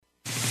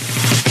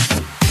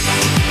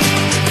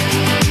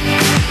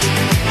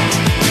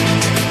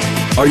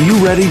Are you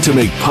ready to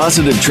make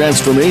positive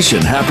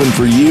transformation happen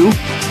for you?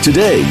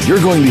 Today,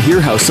 you're going to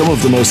hear how some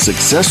of the most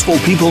successful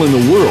people in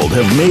the world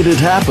have made it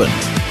happen.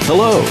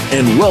 Hello,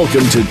 and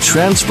welcome to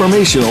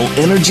Transformational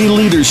Energy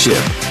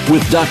Leadership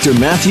with Dr.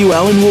 Matthew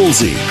Allen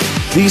Woolsey.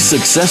 These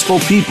successful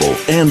people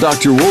and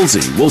Dr.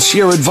 Woolsey will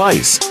share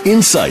advice,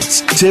 insights,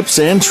 tips,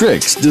 and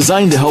tricks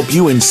designed to help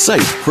you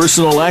incite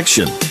personal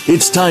action.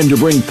 It's time to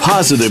bring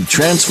positive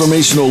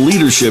transformational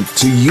leadership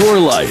to your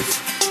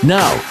life.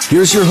 Now,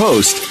 here's your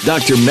host,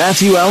 Dr.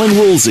 Matthew Allen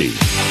Woolsey.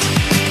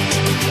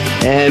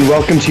 And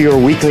welcome to your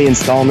weekly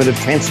installment of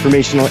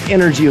Transformational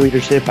Energy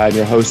Leadership. I'm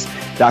your host,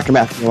 Dr.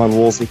 Matthew Allen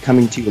Woolsey,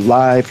 coming to you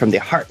live from the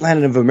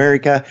heartland of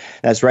America.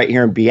 That's right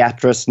here in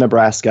Beatrice,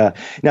 Nebraska.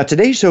 Now,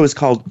 today's show is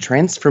called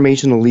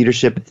Transformational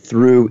Leadership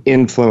Through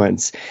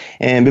Influence.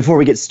 And before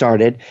we get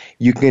started,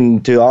 you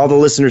can, to all the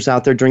listeners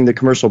out there during the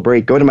commercial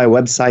break, go to my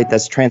website.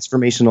 That's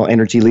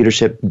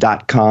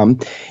transformationalenergyleadership.com.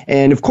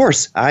 And of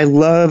course, I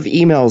love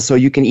emails, so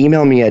you can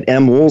email me at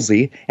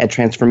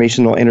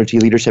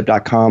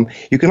mwoolsey@transformationalenergyleadership.com.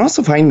 You can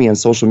also find me on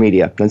social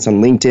media. That's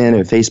on LinkedIn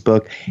and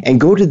Facebook. And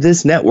go to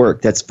this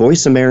network. That's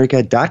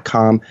voiceamerica.com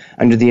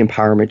under the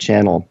Empowerment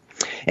Channel.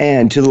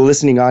 And to the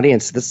listening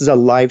audience, this is a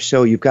live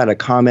show. You've got a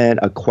comment,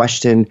 a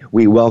question.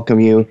 We welcome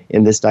you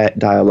in this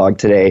dialogue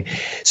today.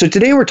 So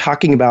today we're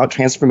talking about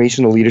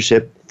transformational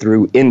leadership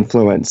through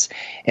influence.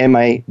 And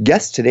my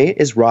guest today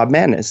is Rob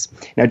Maness.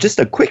 Now, just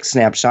a quick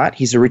snapshot.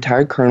 He's a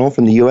retired colonel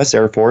from the U.S.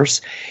 Air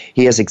Force.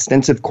 He has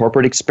extensive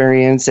corporate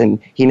experience, and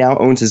he now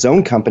owns his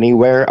own company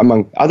where,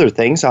 among other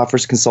things,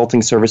 offers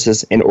consulting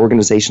services and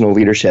organizational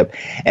leadership.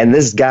 And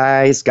this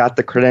guy's got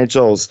the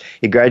credentials.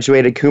 He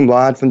graduated cum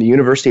laude from the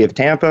University of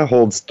Tampa,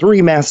 holds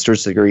 3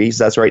 master's degrees.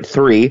 That's right,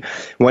 3.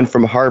 One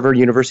from Harvard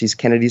University's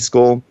Kennedy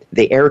School,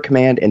 the Air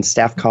Command and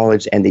Staff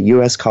College, and the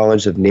U.S.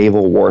 College of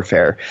Naval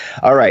Warfare.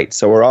 All right,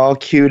 so we're all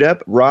queued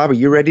up. Rob, are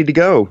you ready to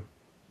go?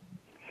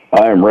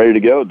 I am ready to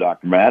go,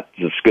 Dr. Matt.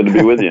 It's good to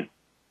be with you.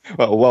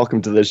 Well,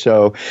 welcome to the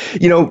show.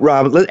 You know,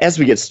 Rob, as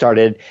we get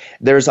started,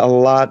 there's a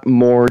lot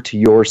more to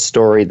your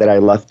story that I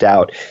left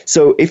out.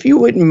 So if you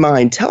wouldn't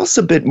mind, tell us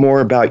a bit more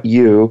about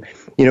you,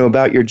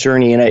 about your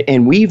journey,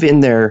 and weave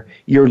in there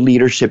your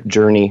leadership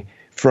journey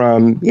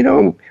from,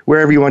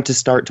 wherever you want to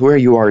start to where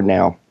you are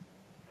now.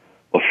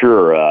 Well,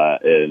 sure.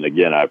 And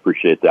again, I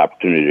appreciate the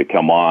opportunity to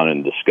come on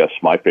and discuss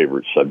my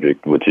favorite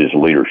subject, which is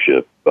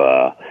leadership.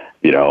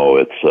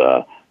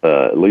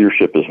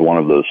 Leadership is one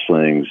of those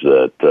things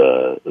that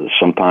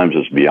sometimes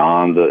is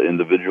beyond the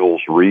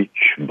individual's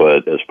reach,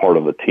 but as part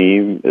of a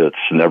team,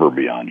 it's never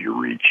beyond your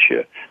reach,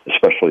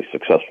 especially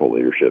successful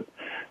leadership.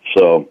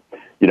 So,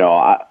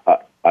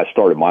 I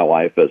started my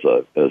life as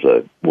a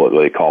what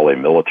they call a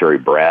military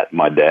brat.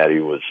 My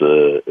daddy was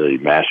a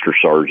master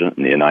sergeant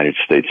in the United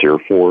States Air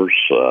Force.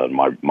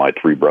 My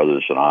 3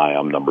 brothers and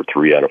I'm number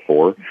 3 out of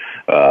 4.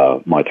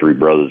 My 3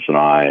 brothers and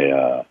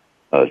I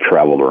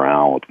traveled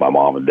around with my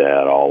mom and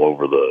dad all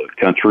over the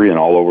country and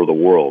all over the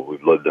world.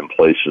 We've lived in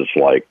places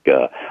like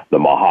the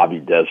Mojave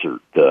Desert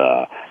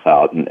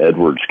out in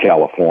Edwards,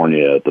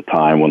 California at the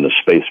time when the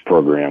space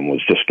program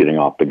was just getting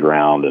off the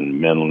ground,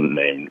 and men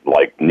named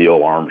like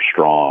Neil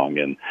Armstrong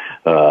and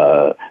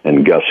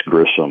Gus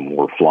Grissom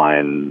were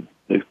flying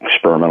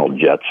experimental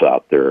jets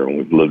out there. And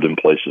we've lived in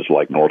places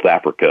like North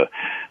Africa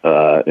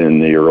in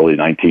the early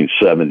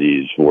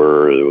 1970s,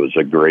 where there was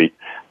a great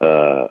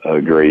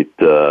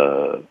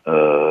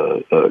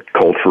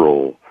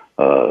cultural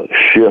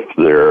shift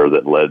there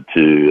that led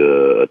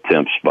to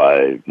attempts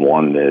by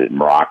one, the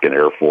Moroccan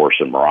Air Force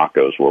in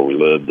Morocco is where we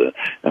lived,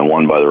 and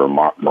one by the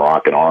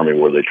Moroccan Army,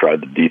 where they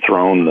tried to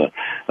dethrone the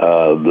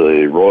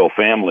royal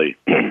family,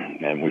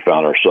 and we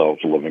found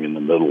ourselves living in the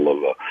middle of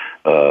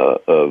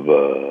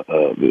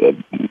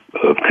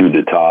coup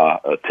d'etat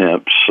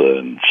attempts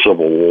and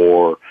civil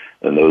war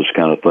and those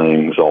kind of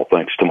things, all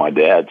thanks to my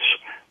dad's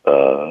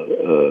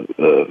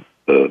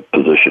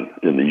position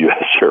in the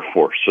U.S. Air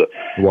Force.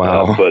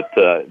 Wow. But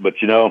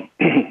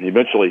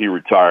eventually he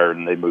retired,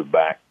 and they moved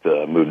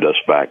us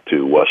back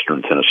to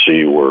Western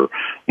Tennessee, where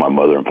my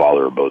mother and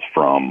father are both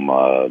from,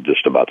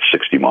 just about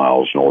 60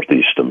 miles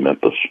northeast of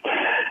Memphis,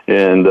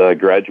 and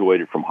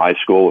graduated from high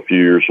school a few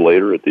years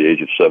later at the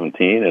age of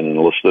 17 and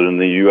enlisted in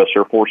the U.S.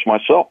 Air Force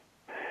myself.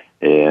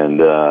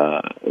 And,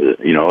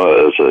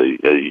 as a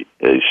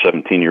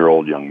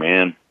 17-year-old young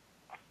man,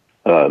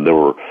 there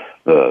were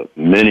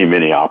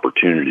many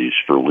opportunities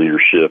for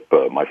leadership.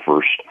 My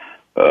first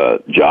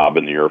job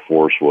in the Air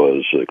Force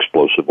was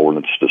explosive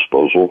ordnance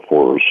disposal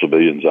for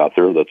civilians out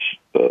there. That's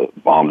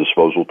bomb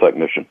disposal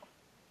technician.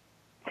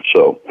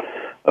 So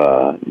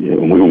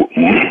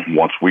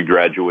once we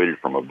graduated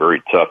from a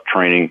very tough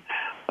training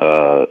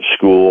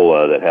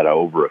school that had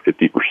over a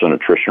 50%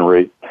 attrition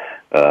rate,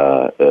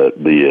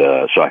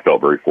 so I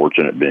felt very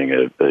fortunate being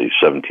a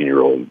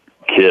 17-year-old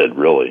kid,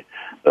 really,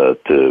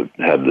 to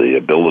have the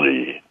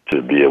ability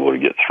to be able to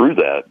get through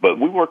that. But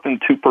we worked in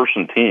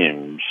 2-person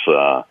teams,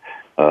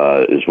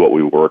 is what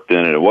we worked in,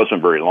 and it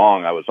wasn't very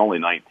long. I was only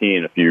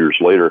 19 a few years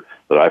later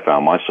that I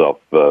found myself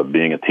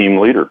being a team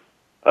leader.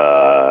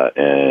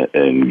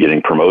 and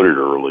getting promoted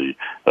early.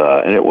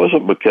 And it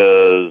wasn't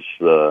because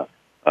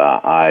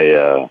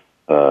I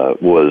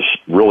was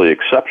really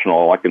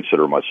exceptional. I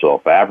consider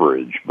myself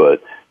average,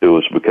 but it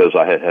was because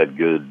I had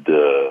good,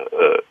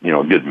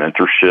 good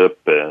mentorship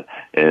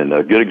and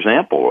a good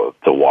example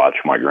to watch.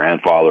 My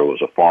grandfather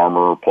was a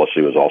farmer, plus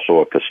he was also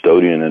a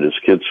custodian at his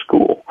kid's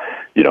school.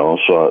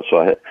 So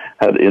I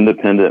had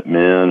independent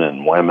men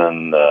and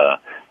women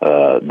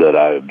that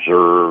I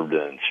observed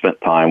and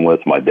spent time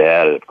with. My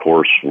dad, of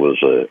course,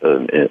 was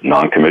a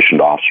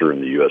non-commissioned officer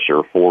in the U.S.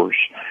 Air Force,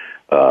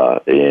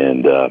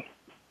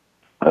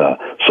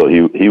 so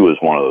he was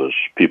one of those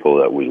people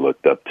that we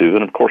looked up to.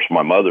 And of course,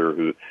 my mother,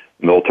 who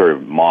military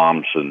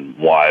moms and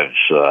wives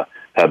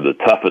have the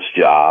toughest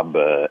job,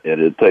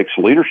 and it takes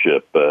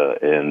leadership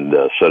and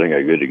setting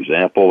a good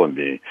example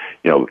and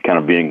kind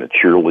of being the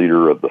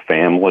cheerleader of the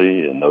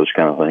family and those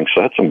kind of things.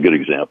 So I had some good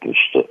examples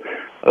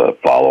to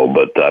follow.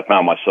 But I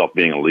found myself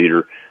being a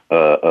leader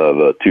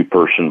of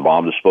two-person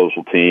bomb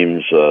disposal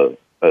teams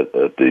at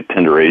the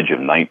tender age of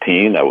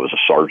 19. I was a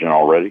sergeant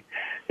already.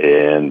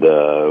 And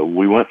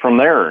we went from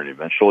there, and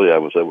eventually I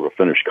was able to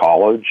finish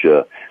college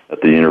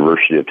at the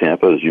University of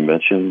Tampa, as you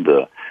mentioned,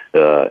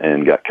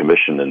 and got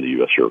commissioned in the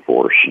U.S. Air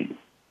Force. And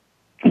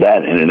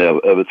that in and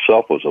of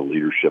itself was a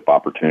leadership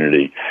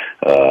opportunity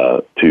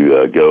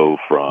to go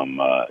from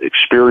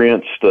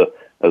experienced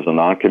as a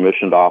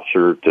non-commissioned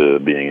officer to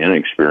being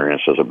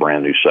inexperienced as a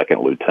brand new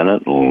second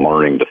lieutenant and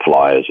learning to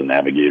fly as a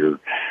navigator,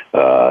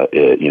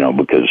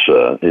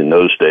 because in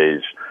those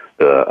days,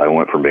 I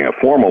went from being a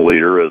formal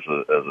leader as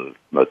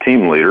a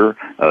team leader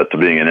to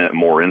being a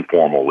more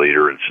informal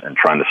leader and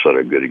trying to set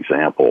a good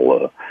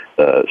example.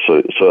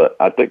 So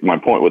I think my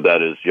point with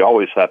that is you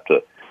always have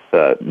to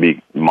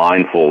be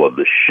mindful of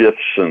the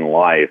shifts in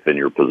life and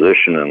your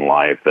position in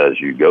life as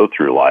you go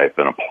through life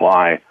and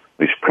apply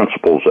these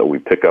principles that we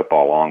pick up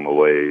along the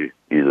way,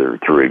 either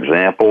through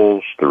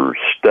examples, through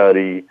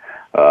study,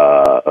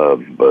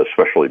 of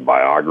especially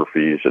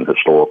biographies and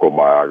historical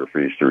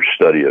biographies, through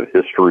study of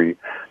history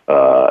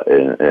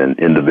and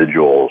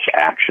individuals'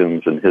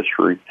 actions in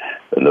history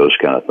and those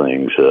kind of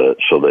things,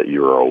 so that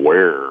you're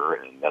aware.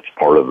 And that's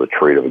part of the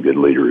trait of a good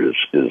leader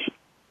is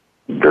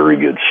very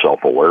good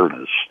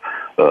self-awareness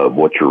of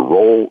what your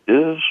role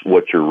is,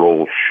 what your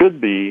role should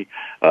be,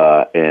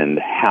 and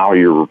how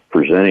you're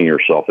presenting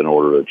yourself in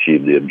order to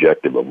achieve the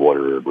objective of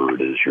whatever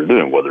it is you're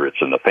doing, whether it's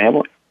in the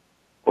family,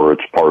 or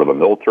it's part of a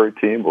military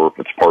team, or if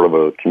it's part of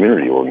a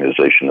community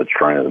organization that's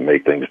trying to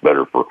make things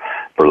better for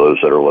those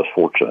that are less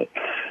fortunate.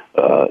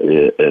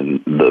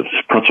 And the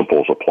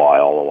principles apply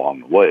all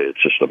along the way.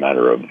 It's just a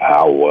matter of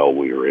how well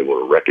we are able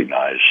to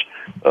recognize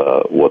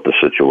what the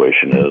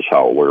situation is,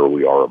 how aware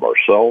we are of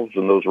ourselves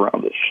and those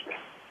around us.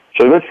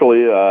 So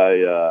eventually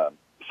I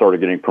started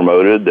getting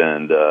promoted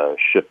and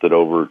shifted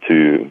over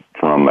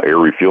from air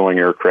refueling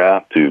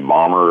aircraft to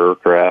bomber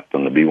aircraft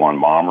and the B-1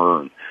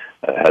 bomber, and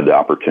had the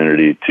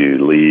opportunity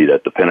to lead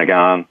at the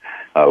Pentagon.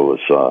 I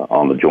was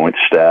on the Joint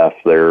Staff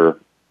there,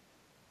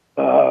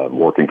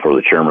 working for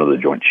the Chairman of the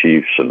Joint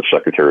Chiefs and the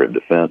Secretary of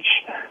Defense.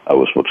 I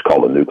was what's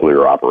called a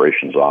nuclear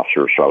operations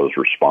officer, so I was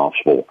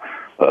responsible.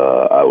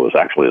 I was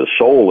actually the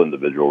sole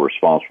individual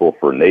responsible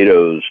for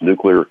NATO's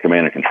nuclear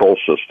command and control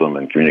system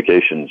and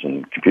communications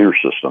and computer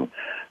system,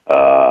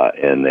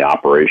 and the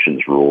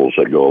operations rules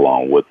that go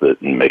along with it,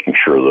 and making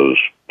sure those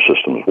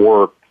systems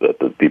work, that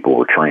the people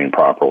were trained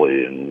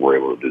properly and were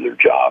able to do their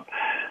job,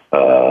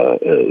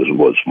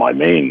 was my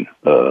main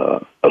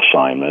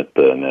assignment.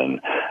 And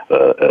then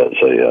as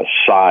a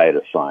side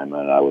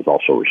assignment, I was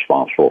also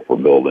responsible for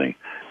building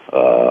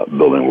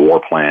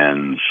war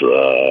plans,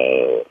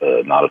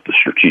 not at the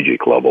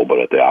strategic level, but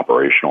at the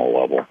operational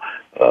level.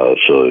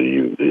 So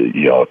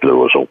if there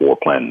was a war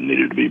plan that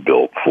needed to be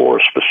built for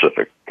a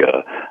specific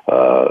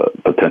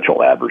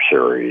potential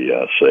adversary,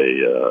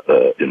 say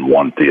in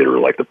one theater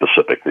like the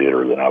Pacific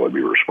Theater, then I would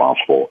be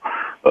responsible,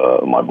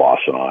 my boss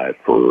and I,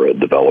 for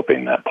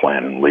developing that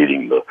plan and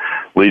leading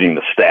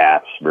the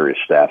staffs, various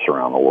staffs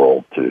around the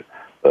world to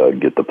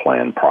get the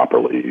plan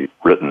properly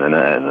written. And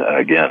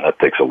again, that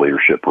takes a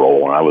leadership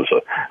role. And I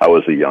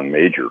was a young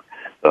major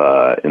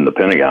in the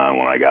Pentagon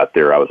when I got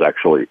there. I was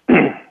actually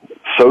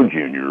so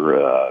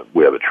junior.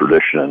 We have a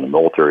tradition in the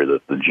military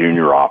that the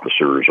junior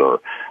officers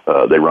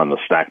they run the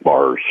snack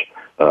bars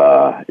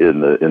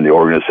in the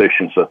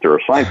organizations that they're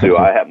assigned to.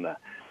 I happen to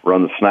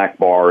run the snack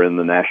bar in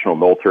the National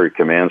Military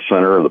Command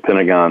Center, the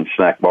Pentagon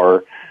snack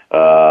bar,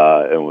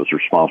 and was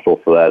responsible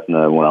for that. And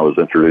then when I was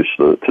introduced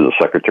to the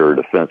Secretary of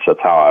Defense,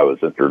 that's how I was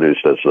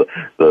introduced as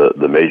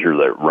the major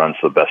that runs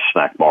the best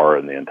snack bar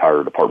in the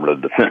entire Department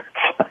of Defense.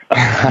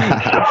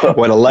 So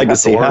what a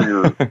legacy!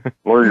 Learn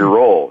your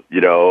role,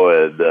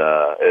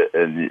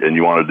 and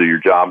you want to do your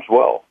jobs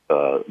well.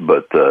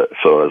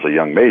 So as a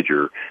young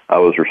major, I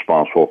was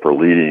responsible for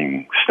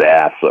leading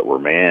staffs that were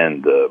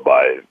manned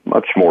by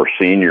much more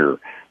senior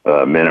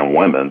men and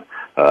women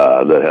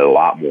that had a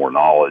lot more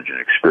knowledge and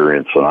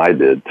experience than I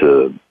did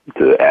to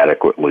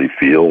adequately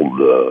field,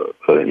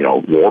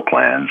 war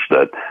plans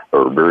that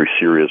are very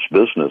serious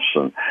business.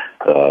 And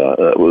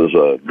it was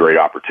a great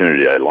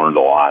opportunity. I learned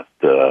a lot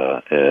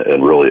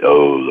and really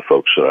owe the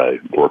folks that I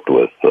worked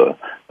with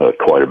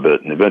quite a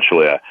bit. And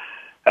eventually,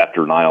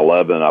 after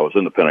 9/11, I was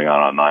in the Pentagon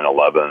on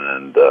 9/11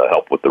 and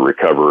helped with the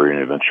recovery,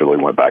 and eventually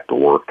went back to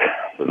work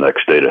the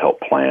next day to help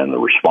plan the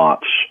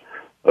response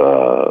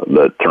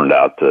that turned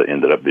out to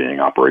ended up being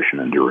Operation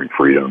Enduring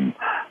Freedom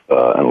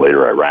and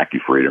later Iraqi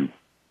Freedom.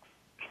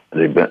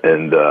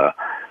 And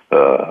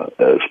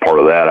as part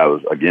of that, I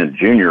was, again,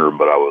 junior,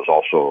 but I was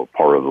also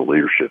part of the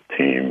leadership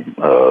team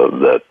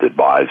that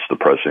advised the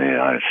President of the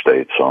United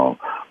States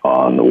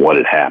on what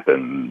had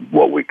happened,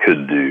 what we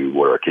could do,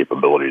 what our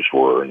capabilities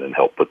were, and then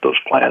help put those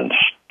plans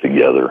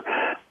together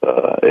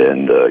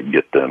and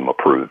get them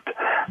approved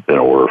in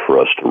order for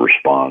us to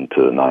respond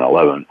to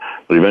 9/11.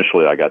 But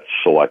eventually I got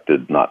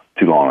selected not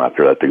too long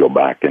after that to go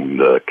back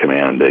and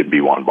command a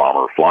B-1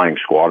 bomber flying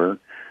squadron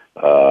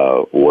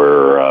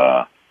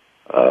where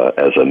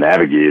as a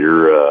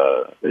navigator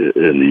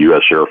in the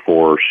U.S. Air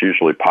Force,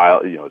 usually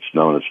pilot, it's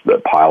known as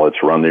that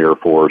pilots run the Air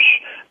Force,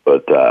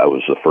 but I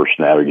was the first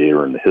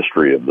navigator in the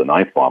history of the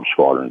 9th Bomb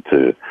Squadron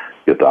to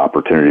get the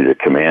opportunity to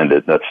command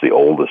it. That's the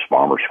oldest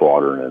bomber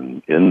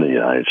squadron in the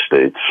United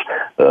States.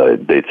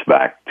 It dates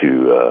back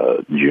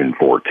to June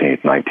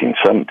 14th,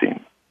 1917.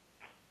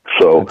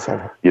 So,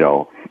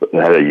 it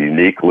had a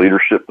unique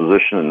leadership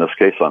position. In this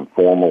case, I'm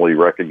formally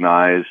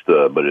recognized,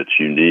 but it's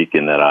unique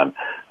in that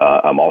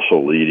I'm also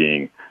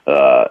leading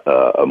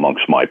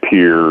amongst my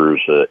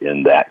peers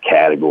in that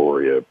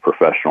category of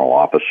professional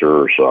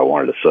officers. So I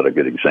wanted to set a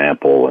good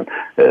example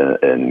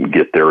and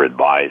get their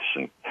advice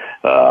and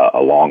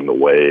along the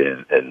way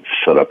and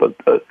set up a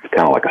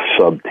kind of like a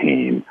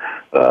sub-team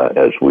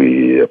as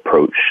we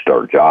approached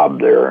our job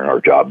there. And our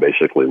job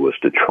basically was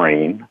to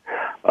train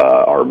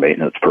our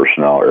maintenance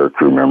personnel,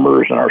 aircrew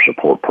members, and our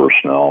support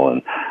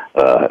personnel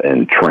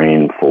and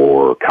train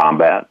for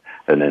combat.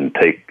 And then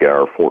take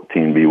our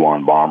 14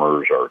 B-1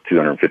 bombers, our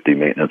 250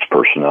 maintenance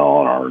personnel,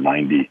 and our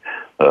 90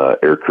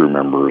 aircrew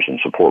members and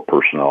support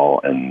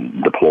personnel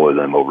and deploy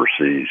them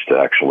overseas to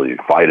actually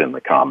fight in the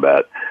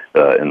combat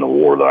in the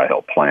war that I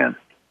helped plan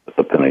at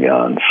the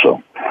Pentagon.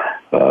 So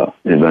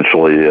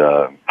eventually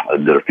I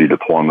did a few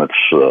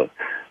deployments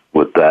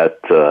with that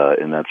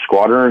in that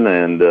squadron,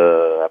 and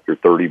after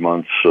 30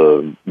 months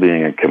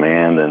being in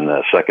command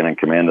and second in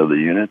command of the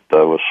unit, I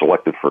was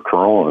selected for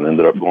colonel and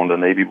ended up going to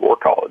Navy War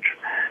College.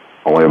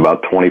 Only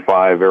about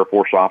 25 Air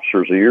Force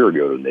officers a year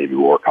go to Navy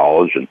War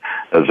College, and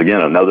as again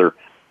another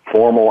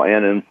formal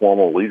and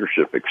informal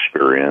leadership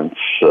experience.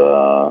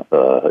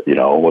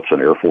 What's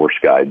an Air Force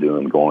guy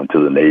doing going to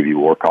the Navy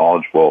War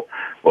College? Well,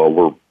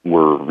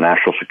 we're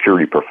national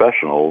security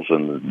professionals,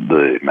 and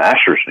the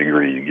master's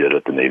degree you get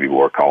at the Navy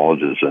War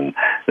College is in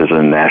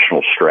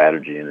national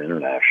strategy and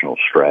international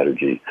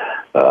strategy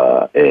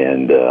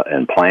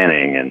and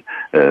planning,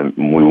 and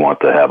we want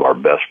to have our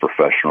best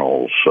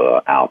professionals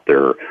out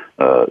there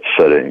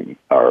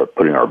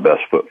putting our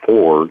best foot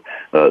forward.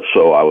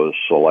 So I was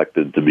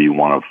selected to be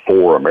one of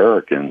 4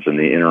 Americans in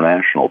the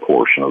international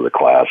portion of the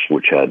class,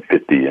 which had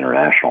 50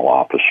 international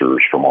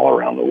officers from all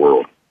around the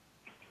world.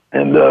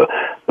 And it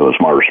was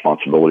my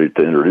responsibility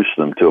to introduce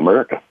them to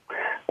America,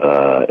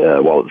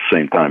 while at the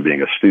same time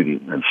being a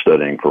student and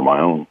studying for my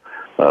own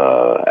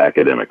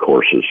academic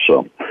courses.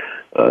 So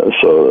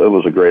it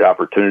was a great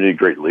opportunity,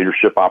 great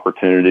leadership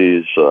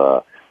opportunities,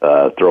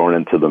 thrown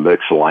into the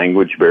mix of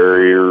language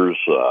barriers,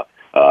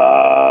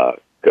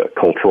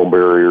 cultural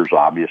barriers,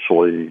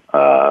 obviously.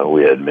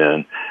 We had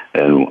men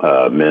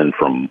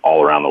from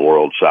all around the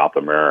world, South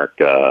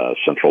America,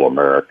 Central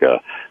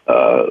America,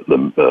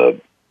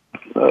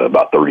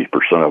 about 30%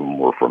 of them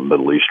were from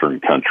Middle Eastern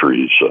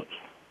countries.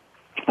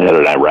 I had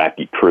an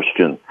Iraqi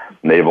Christian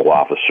naval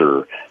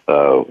officer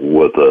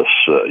with us,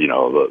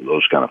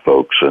 those kind of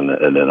folks, and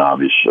then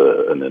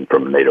obviously, and then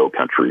from NATO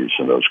countries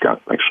and those kind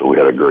of things. So we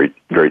had a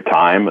great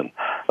time and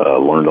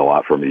learned a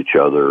lot from each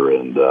other,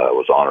 and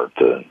was honored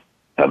to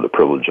have the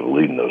privilege of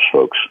leading those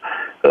folks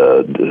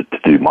to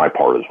do my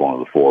part as one of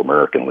the 4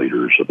 American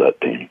leaders of that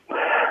team.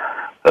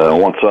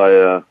 Once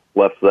I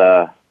left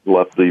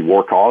the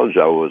War College,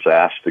 I was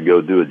asked to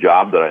go do a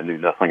job that I knew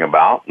nothing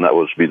about, and that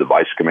was to be the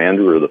vice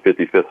commander of the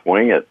 55th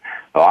Wing at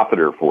Offutt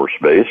Air Force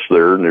Base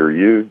there near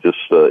you, just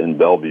in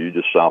Bellevue,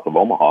 just south of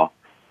Omaha,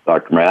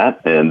 Dr.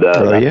 Matt. And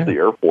that's the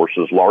Air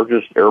Force's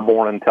largest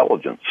airborne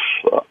intelligence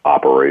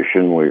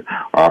operation. We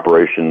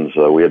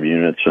have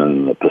units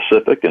in the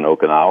Pacific, in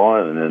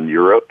Okinawa, and in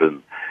Europe,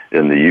 and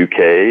in the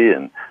UK,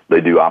 and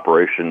they do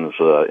operations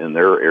in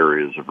their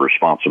areas of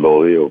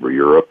responsibility over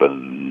Europe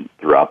and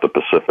throughout the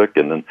Pacific,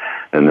 and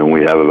then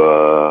we have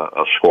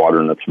a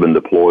squadron that's been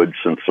deployed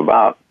since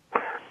about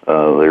the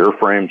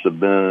airframes have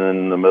been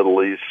in the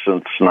Middle East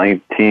since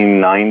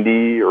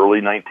 1990,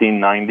 early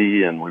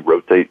 1990, and we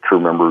rotate crew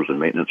members and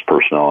maintenance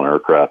personnel and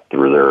aircraft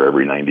through there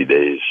every 90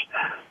 days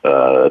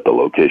at the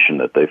location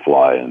that they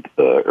fly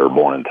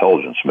airborne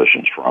intelligence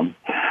missions from.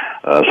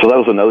 So that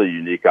was another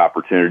unique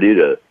opportunity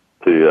to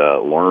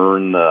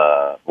learn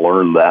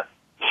that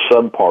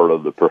sub-part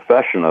of the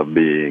profession of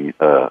being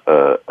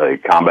a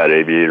combat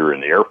aviator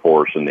in the Air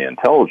Force in the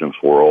intelligence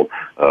world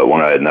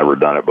when I had never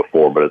done it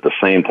before, but at the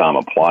same time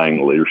applying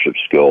the leadership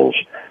skills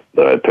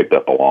that I picked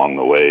up along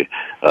the way,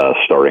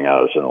 starting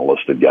out as an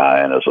enlisted guy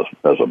and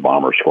as a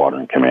bomber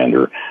squadron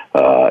commander.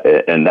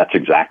 And that's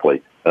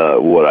exactly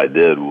what I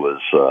did,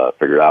 was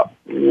figured out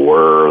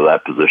where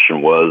that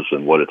position was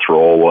and what its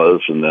role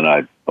was, and then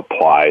I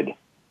applied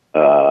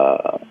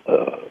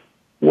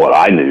what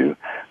I knew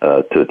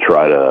to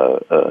try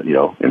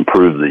to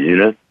improve the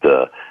unit,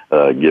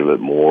 give it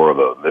more of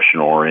a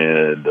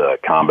mission-oriented,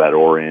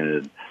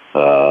 combat-oriented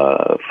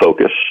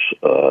focus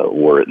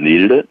where it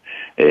needed it,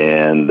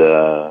 and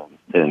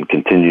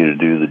continue to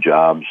do the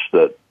jobs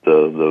that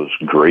those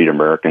great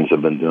Americans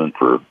have been doing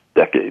for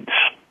decades.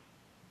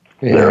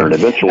 Yeah. There, and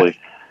eventually,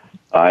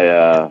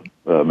 I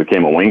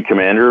became a wing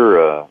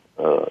commander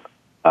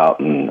out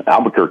in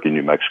Albuquerque,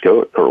 New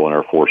Mexico, at Kirtland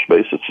Air Force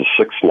Base. It's the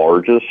sixth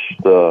largest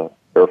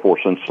Air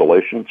Force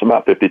installation. It's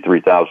about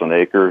 53,000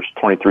 acres,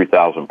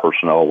 23,000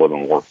 personnel live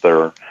and work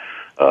there.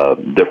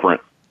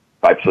 Different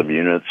types of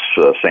units.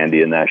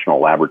 Sandia National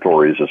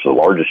Laboratories is the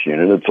largest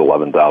unit. It's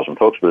 11,000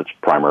 folks, but it's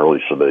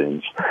primarily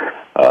civilians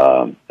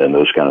and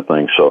those kind of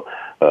things. So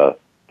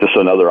just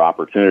another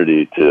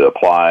opportunity to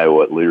apply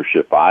what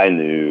leadership I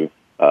knew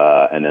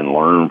and then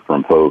learn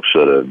from folks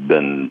that had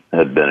been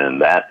in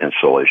that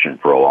installation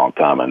for a long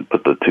time, and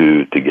put the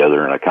two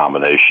together in a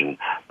combination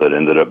that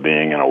ended up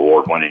being an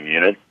award-winning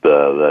unit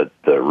that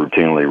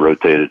routinely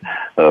rotated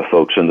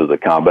folks into the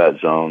combat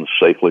zones,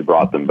 safely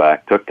brought them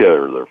back, took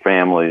care of their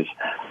families,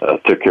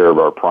 took care of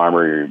our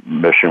primary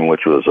mission,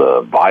 which was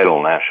a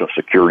vital national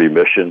security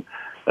mission,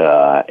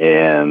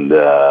 and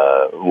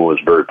was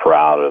very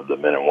proud of the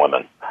men and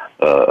women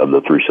of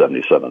the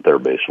 377th Air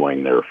Base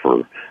Wing there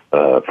for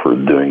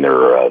doing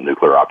their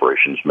nuclear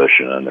operations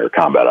mission and their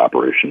combat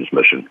operations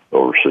mission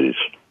overseas.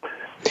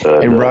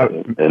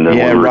 And then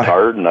we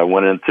retired, and I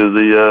went into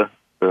the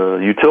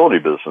utility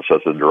business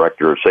as the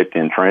director of safety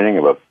and training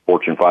of a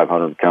Fortune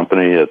 500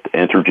 company at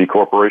Entergy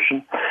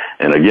Corporation.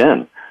 And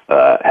again,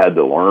 had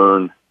to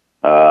learn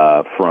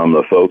from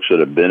the folks that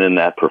have been in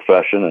that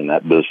profession and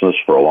that business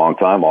for a long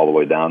time, all the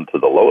way down to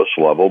the lowest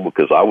level,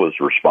 because I was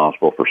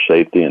responsible for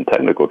safety and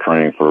technical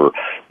training for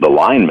the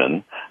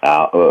linemen,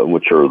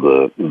 which are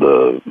the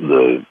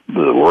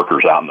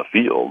workers out in the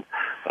field.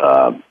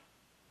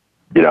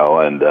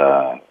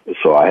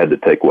 So I had to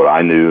take what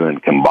I knew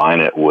and combine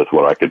it with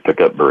what I could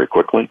pick up very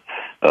quickly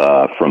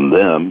from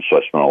them. So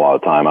I spent a lot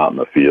of time out in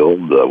the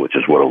field, which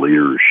is what a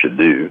leader should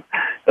do.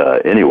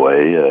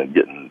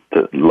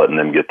 Letting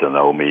them get to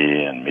know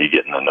me and me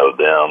getting to know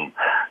them.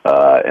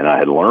 And I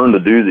had learned to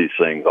do these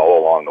things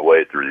all along the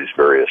way through these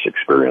various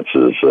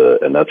experiences,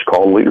 and that's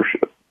called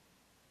leadership.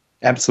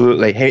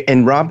 Absolutely. Hey,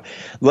 and Rob,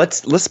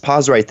 let's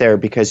pause right there,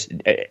 because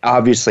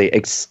obviously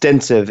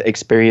extensive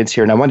experience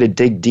here, and I want to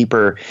dig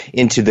deeper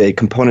into the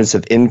components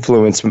of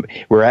influence.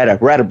 We're at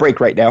a break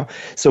right now,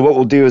 so what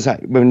we'll do is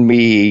when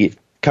we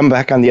come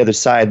back on the other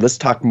side, let's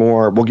talk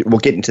more. We'll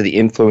get into the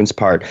influence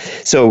part.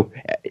 So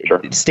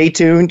sure. Stay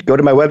tuned. Go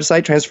to my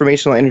website,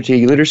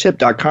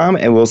 transformationalenergyleadership.com,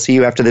 and we'll see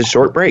you after this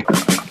short break.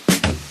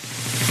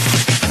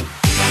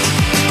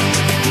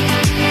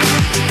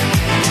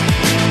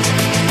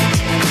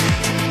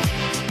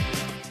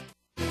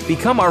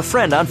 Become our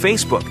friend on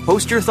Facebook.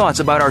 Post your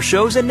thoughts about our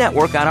shows and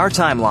network on our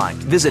timeline.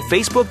 Visit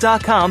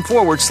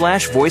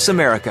facebook.com/Voice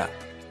America.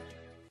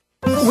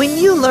 When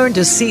you learn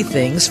to see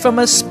things from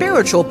a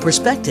spiritual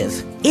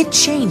perspective, it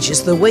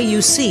changes the way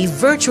you see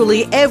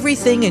virtually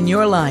everything in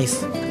your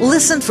life.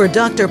 Listen for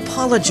Dr.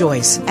 Paula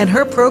Joyce and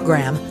her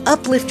program,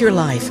 Uplift Your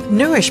Life,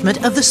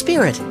 Nourishment of the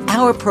Spirit.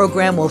 Our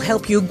program will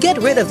help you get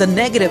rid of the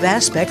negative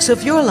aspects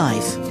of your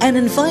life and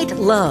invite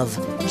love,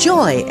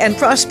 joy, and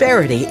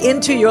prosperity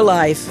into your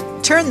life.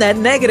 Turn that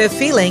negative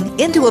feeling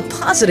into a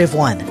positive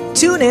one.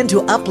 Tune in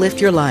to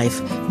Uplift Your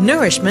Life,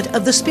 Nourishment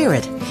of the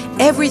Spirit,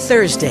 every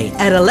Thursday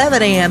at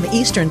 11 a.m.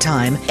 Eastern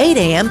Time, 8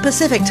 a.m.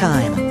 Pacific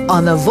Time,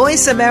 on the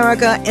Voice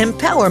America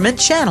Empowerment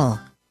Channel.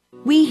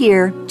 We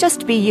hear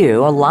 "just be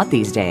you" a lot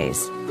these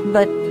days.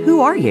 But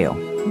who are you?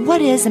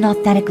 What is an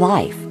authentic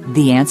life?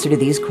 The answer to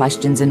these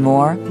questions and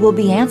more will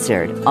be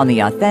answered on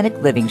the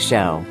Authentic Living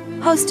Show,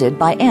 hosted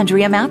by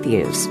Andrea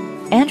Matthews.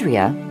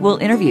 Andrea will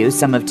interview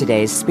some of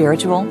today's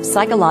spiritual,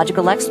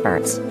 psychological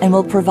experts and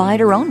will provide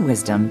her own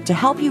wisdom to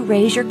help you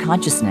raise your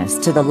consciousness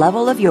to the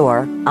level of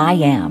your I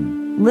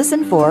Am.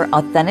 Listen for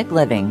Authentic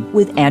Living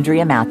with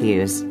Andrea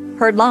Matthews.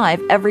 Heard live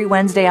every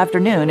Wednesday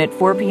afternoon at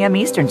 4 p.m.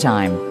 Eastern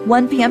Time,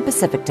 1 p.m.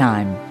 Pacific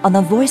Time on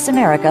the Voice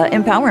America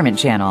Empowerment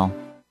Channel.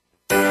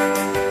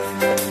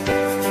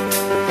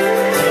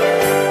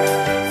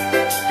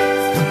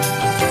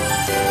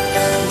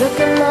 Look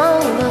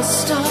among the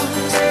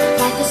stars,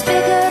 life is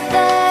bigger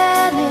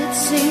than it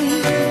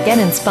seems. Get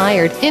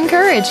inspired,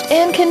 encouraged,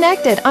 and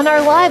connected on our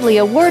lively,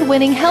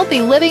 award-winning Healthy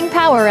Living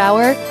Power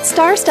Hour,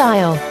 Star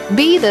Style.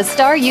 Be the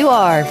star you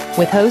are,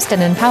 with host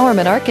and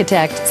empowerment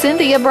architect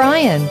Cynthia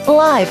Bryan.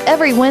 Live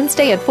every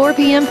Wednesday at 4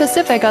 p.m.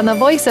 Pacific on the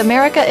Voice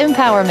America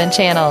Empowerment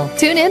Channel.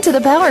 Tune in to the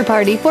Power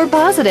Party for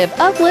positive,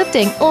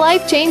 uplifting,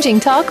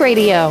 life-changing talk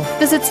radio.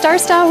 Visit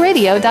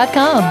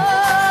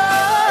starstyleradio.com.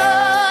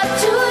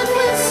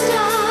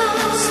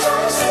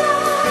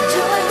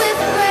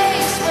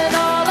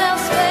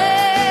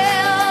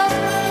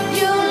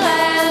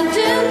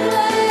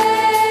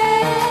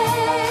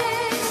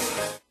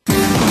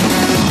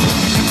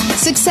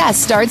 Success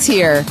starts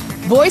here.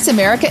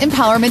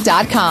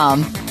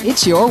 VoiceAmericaEmpowerment.com.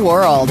 It's your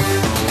world.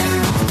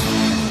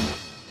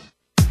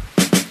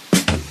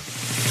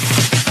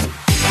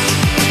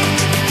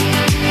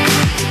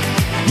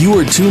 You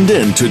are tuned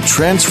in to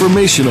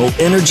Transformational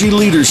Energy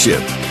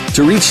Leadership.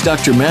 To reach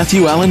Dr.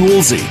 Matthew Allen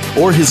Woolsey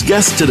or his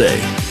guest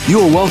today, you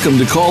are welcome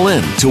to call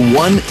in to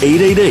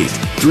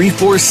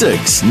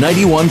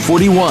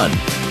 1-888-346-9141.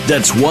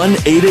 That's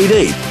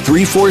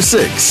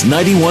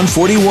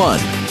 1-888-346-9141.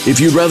 If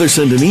you'd rather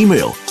send an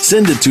email,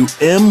 send it to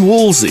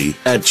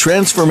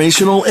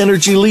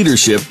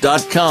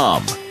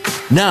mwoolsey@transformationalenergyleadership.com.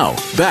 Now,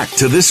 back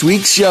to this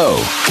week's show.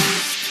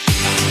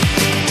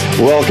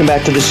 Welcome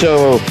back to the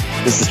show.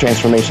 This is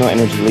Transformational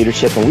Energy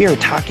Leadership, and we are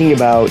talking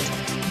about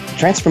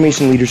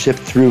transformation leadership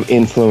through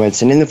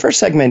influence. And in the first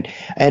segment,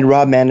 I had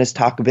Rob Maness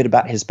talk a bit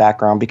about his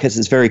background because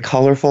it's very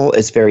colorful,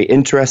 it's very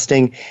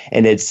interesting,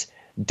 and it's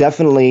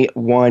definitely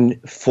one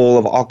full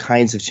of all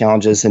kinds of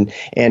challenges and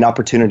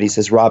opportunities,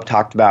 as Rob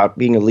talked about,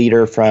 being a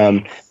leader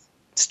from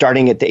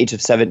starting at the age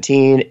of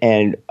 17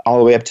 and all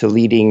the way up to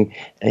leading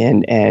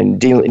and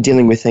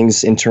dealing with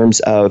things in terms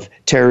of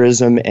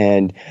terrorism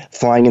and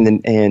flying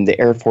in the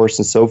Air Force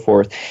and so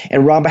forth.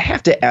 And Rob, I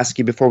have to ask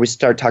you before we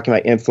start talking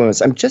about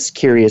influence, I'm just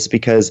curious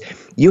because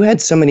you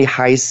had so many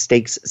high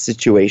stakes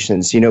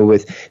situations,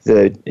 with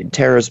the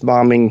terrorist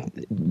bombing,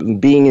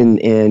 being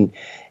in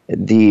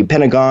the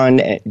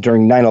Pentagon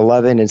during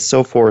 9/11 and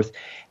so forth.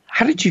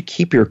 How did you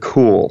keep your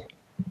cool?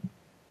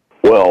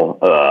 Well,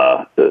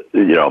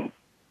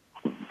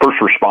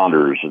 first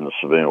responders in the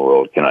civilian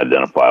world can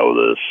identify with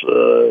this,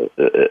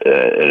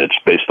 and it's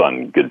based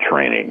on good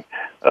training.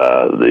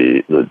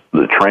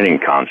 The training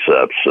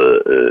concepts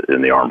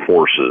in the armed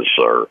forces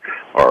are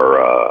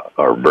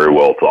very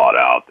well thought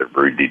out. They're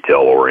very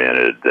detail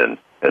oriented, and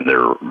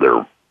they're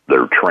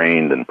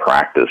trained and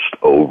practiced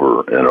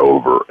over and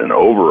over and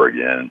over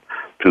again,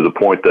 to the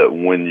point that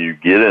when you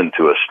get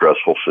into a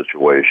stressful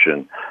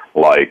situation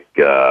like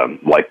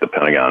the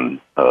Pentagon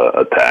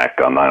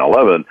attack on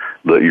 9/11,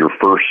 your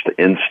first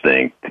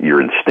instinct, your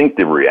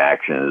instinctive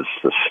reaction is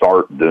to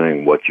start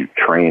doing what you've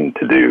trained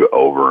to do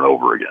over and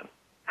over again.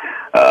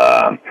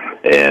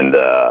 And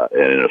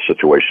in a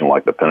situation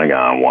like the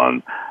Pentagon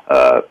one,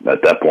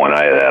 at that point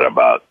I had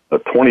about a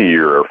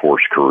 20-year Air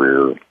Force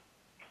career.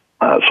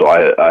 So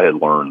I had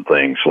learned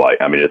things like,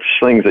 it's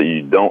things that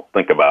you don't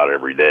think about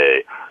every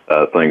day.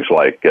 Things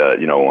like,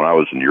 when I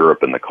was in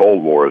Europe in the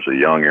Cold War as a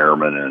young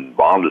airman in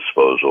bomb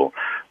disposal,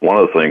 one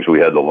of the things we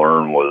had to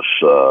learn was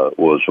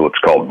what's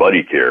called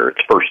buddy care.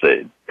 It's first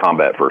aid,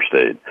 combat first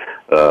aid,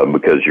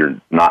 because you're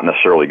not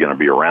necessarily going to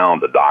be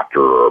around a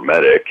doctor or a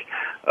medic.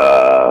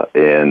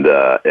 And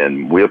I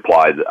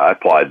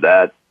applied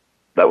that.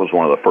 That was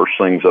one of the first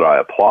things that I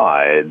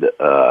applied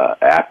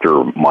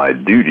after my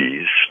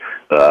duties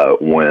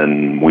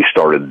when we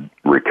started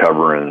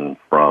recovering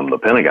from the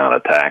Pentagon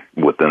attack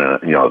within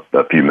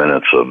a few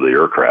minutes of the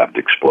aircraft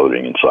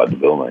exploding inside the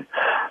building.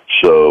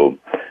 So,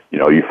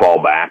 you fall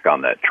back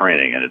on that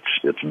training, and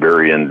it's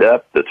very in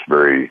depth. It's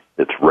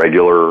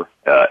regular,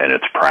 and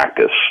it's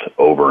practiced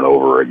over and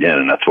over again,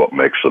 and that's what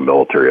makes the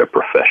military a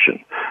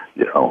profession.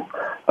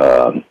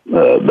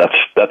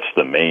 That's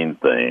the main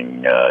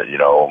thing.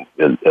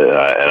 And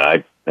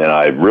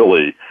I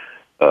really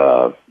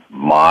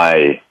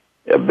my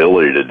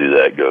ability to do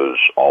that goes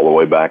all the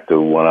way back to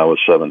when I was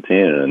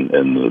 17,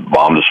 and the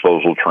bomb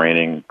disposal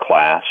training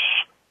class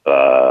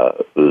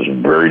was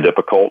very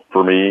difficult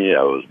for me.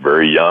 I was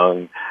very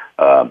young.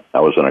 I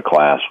was in a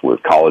class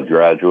with college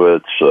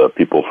graduates,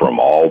 people from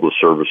all the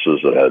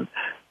services that had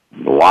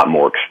a lot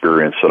more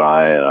experience than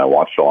and I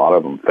watched a lot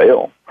of them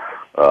fail.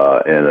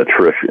 And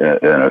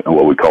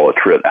what we call a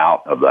trit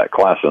out of that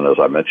class. And as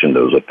I mentioned,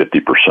 there was a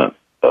 50%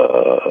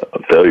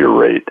 failure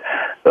rate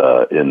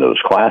in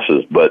those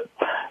classes. But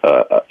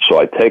so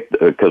I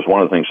because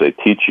one of the things they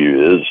teach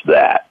you is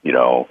that,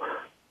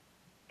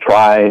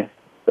 try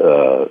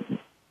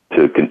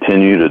to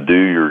continue to do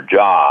your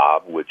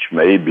job, which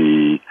may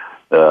be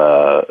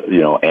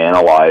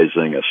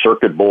analyzing a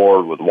circuit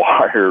board with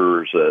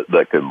wires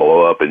that could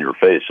blow up in your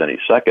face any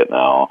second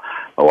now,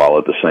 while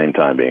at the same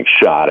time being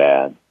shot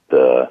at,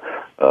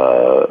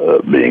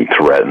 being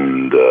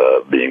threatened,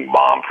 being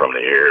bombed from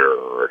the air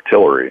or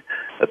artillery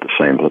at the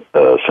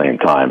same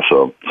time.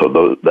 So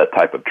that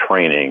type of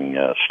training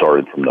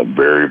started from the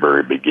very,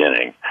 very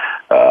beginning,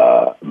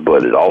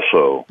 but it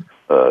also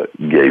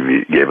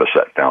gave us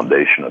that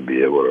foundation to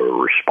be able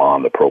to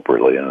respond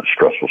appropriately in a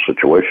stressful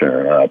situation.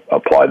 And I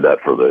applied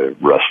that for the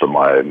rest of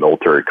my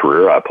military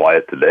career. I apply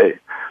it today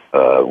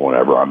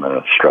whenever I'm in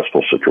a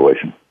stressful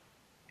situation.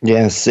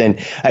 Yes, and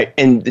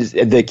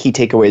the key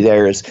takeaway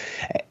there is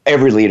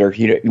every leader,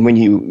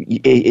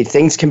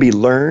 things can be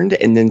learned,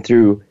 and then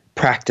through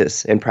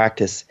practice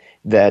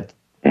that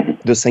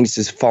those things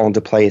just fall into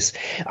place.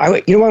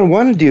 What I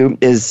want to do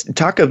is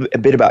talk a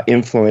bit about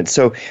influence.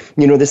 So,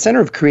 the Center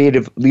of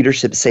Creative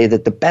Leadership say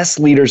that the best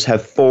leaders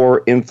have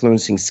 4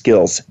 influencing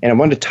skills, and I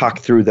want to talk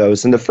through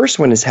those. And the first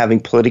one is having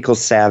political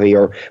savvy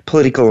or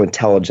political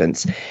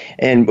intelligence.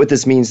 And what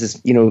this means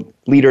is,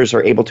 leaders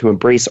are able to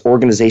embrace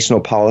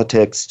organizational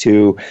politics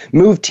to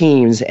move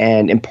teams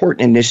and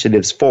important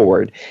initiatives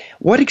forward.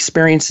 What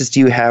experiences do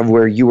you have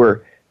where you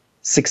were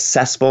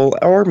successful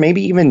or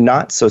maybe even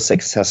not so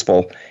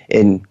successful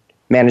in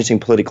managing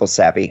political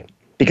savvy?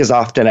 Because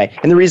often and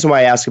the reason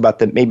why I ask about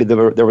that, maybe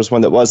there was one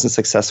that wasn't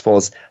successful,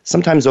 is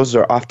sometimes those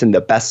are often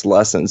the best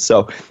lessons.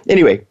 So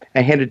anyway,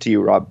 I hand it to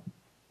you, Rob.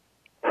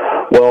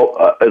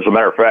 Well, as a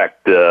matter of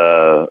fact,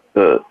 in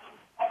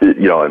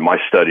my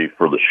study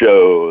for the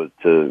show,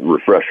 to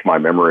refresh my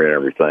memory and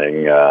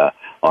everything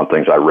on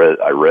things, I read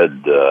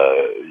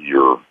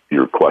your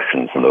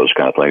questions and those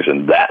kind of things,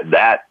 and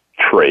that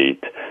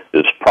trait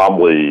is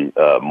probably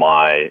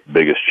my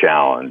biggest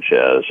challenge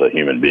as a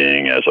human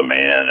being, as a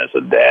man, as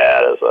a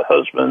dad, as a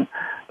husband,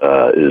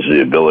 is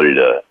the ability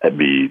to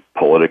be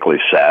politically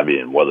savvy,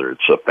 and whether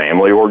it's a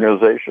family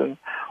organization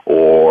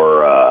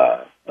or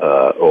a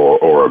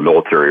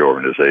military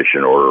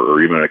organization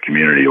or even a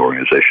community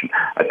organization.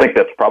 I think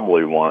that's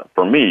probably one,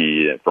 for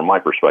me, from my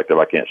perspective,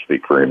 I can't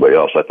speak for anybody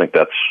else. I think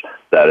that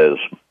has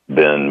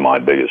been my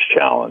biggest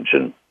challenge.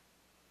 And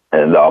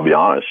I'll be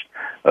honest,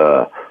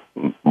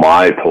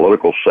 my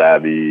political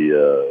savvy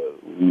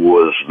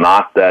was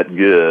not that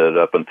good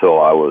up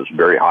until I was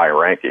very high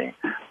ranking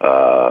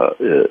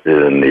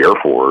in the Air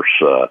Force.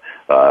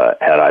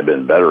 Had I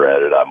been better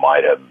at it, I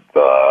might have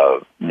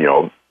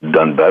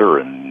done better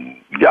and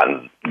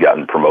gotten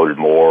promoted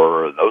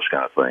more and those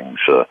kind of things.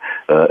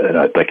 And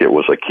I think it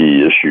was a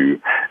key issue,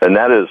 and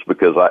that is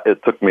because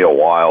it took me a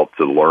while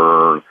to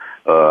learn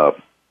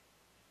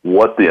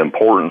what the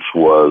importance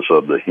was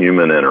of the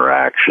human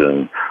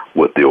interaction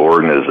with the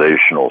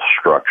organizational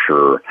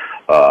structure,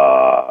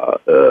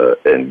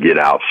 and get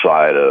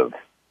outside of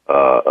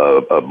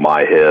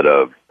my head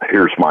of,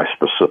 here's my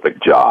specific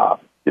job.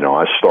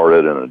 I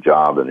started in a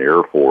job in the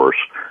Air Force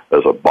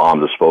as a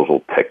bomb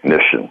disposal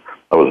technician.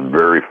 I was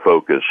very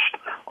focused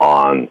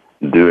on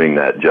doing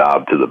that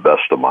job to the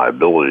best of my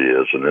ability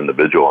as an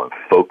individual, and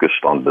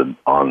focused on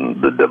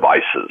the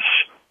devices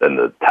and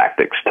the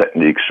tactics,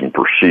 techniques, and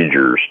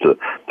procedures to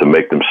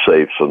make them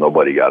safe so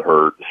nobody got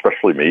hurt,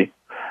 especially me.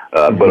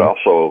 But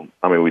also,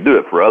 we do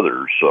it for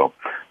others. So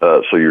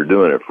you're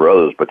doing it for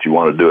others, but you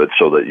want to do it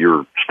so that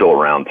you're still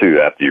around too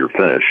after you're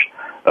finished,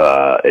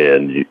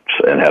 and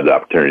have the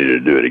opportunity to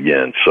do it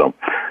again. So,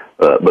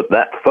 but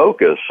that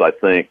focus, I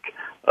think,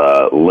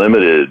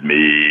 limited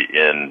me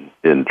in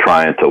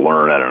trying to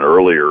learn at an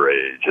earlier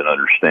age and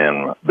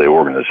understand the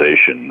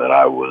organization that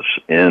I was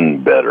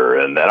in better.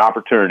 And that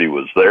opportunity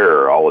was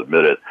there, I'll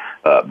admit it,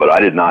 but I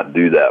did not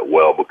do that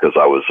well because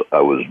I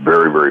was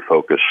very, very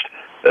focused,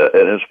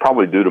 and it's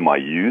probably due to my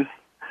youth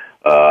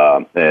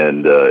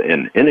and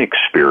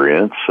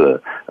inexperience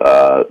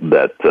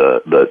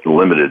that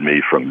limited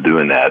me from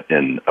doing that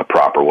in a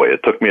proper way.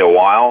 It took me a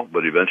while,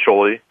 but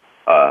eventually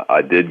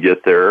I did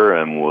get there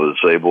and was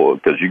able,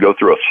 because you go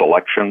through a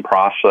selection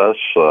process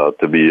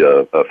to be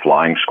a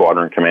flying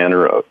squadron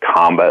commander, a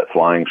combat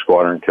flying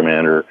squadron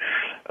commander.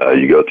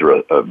 You go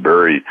through a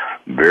very,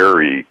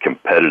 very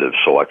competitive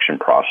selection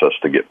process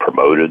to get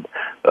promoted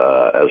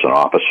as an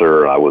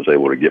officer. I was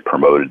able to get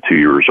promoted 2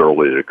 years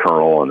early to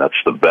colonel, and that's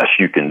the best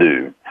you can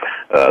do.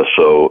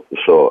 So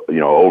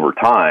over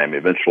time,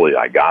 eventually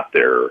I got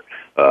there,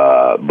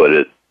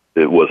 but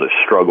it was a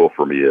struggle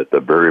for me at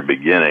the very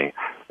beginning.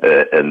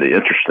 And the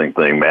interesting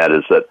thing, Matt,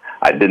 is that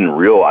I didn't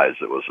realize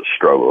it was a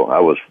struggle. I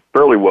was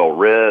fairly well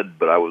read,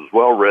 but I was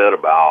well read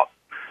about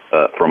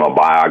from a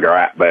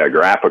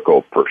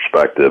biographical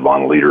perspective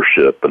on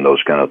leadership and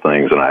those kind of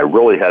things, and I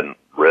really hadn't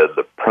read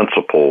the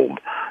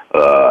principled,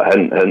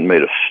 hadn't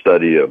made a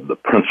study of the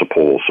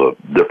principles of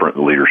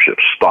different leadership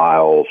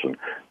styles, and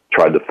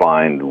tried to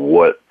find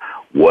what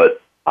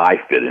I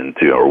fit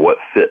into or what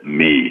fit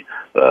me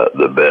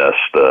the best.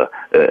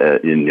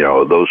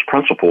 Those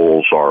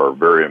principles are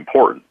very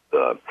important.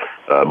 By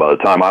the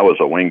time I was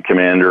a wing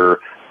commander,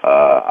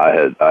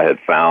 I had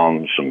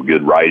found some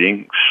good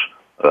writings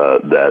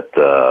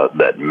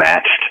that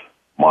matched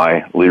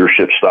my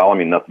leadership style.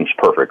 Nothing's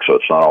perfect, so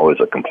it's not always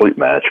a complete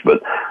match.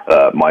 But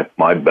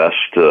my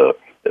best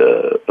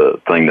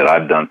thing that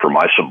I've done for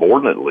my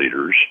subordinate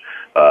leaders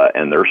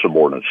and their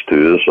subordinates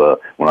too is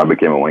when I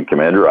became a wing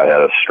commander, I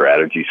had a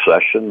strategy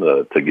session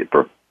to get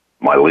for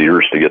my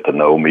leaders to get to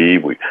know me.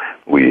 We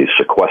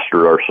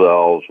sequestered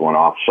ourselves, went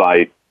off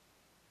site,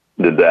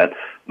 did that.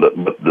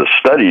 The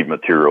study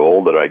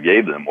material that I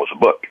gave them was a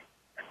book.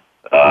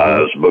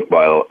 It's a book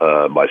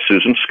by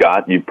Susan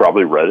Scott. You've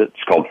probably read it.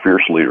 It's called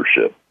Fierce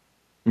Leadership.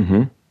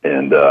 Mm-hmm.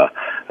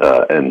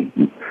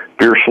 And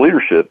Fierce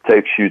Leadership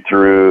takes you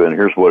through, and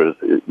here's what it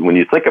is. When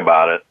you think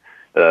about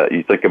it,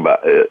 you think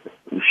about it,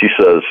 she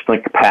says,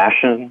 think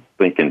passion,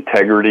 think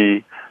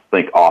integrity,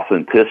 think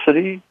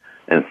authenticity,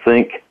 and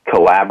think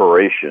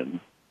collaboration,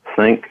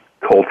 think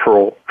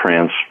cultural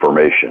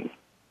transformation.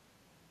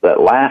 That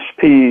last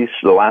piece,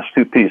 the last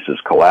two pieces,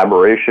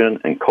 collaboration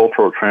and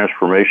cultural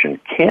transformation,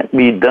 can't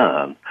be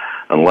done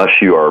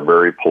unless you are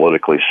very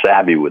politically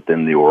savvy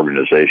within the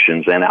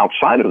organizations and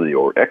outside of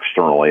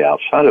externally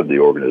outside of the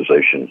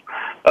organization,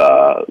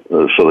 so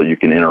that you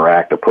can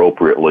interact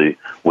appropriately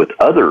with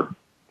other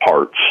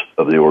parts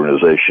of the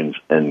organizations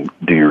and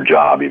do your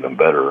job even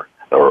better,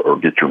 or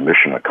get your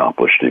mission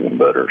accomplished even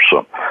better.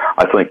 So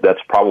I think that's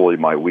probably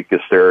my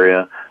weakest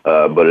area,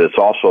 but it's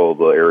also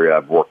the area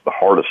I've worked the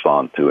hardest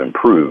on to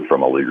improve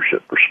from a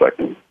leadership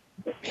perspective.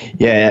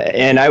 Yeah,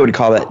 and I would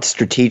call that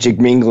strategic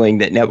mingling,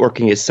 that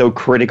networking is so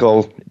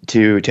critical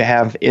to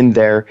have in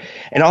there.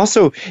 And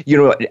also,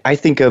 I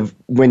think of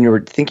when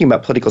you're thinking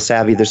about political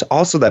savvy, there's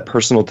also that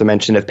personal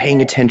dimension of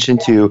paying attention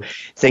to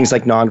things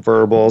like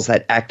nonverbals,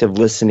 that active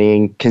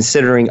listening,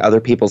 considering other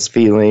people's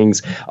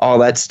feelings. All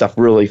that stuff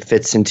really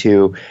fits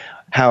into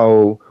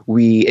how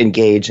we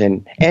engage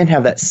and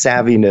have that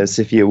savviness,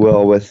 if you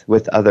will,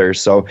 with others.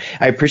 So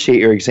I appreciate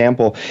your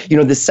example.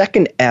 The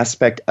second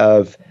aspect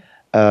of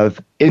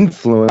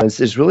influence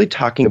is really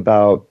talking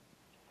about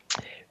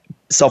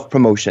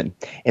self-promotion.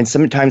 And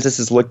sometimes this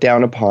is looked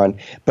down upon,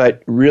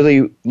 but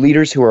really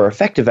leaders who are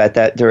effective at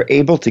that, they're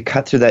able to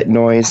cut through that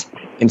noise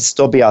and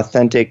still be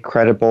authentic,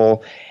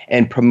 credible,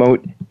 and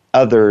promote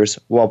others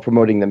while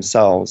promoting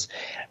themselves.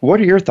 What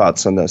are your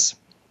thoughts on this?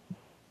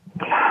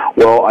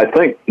 Well, I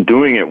think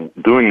doing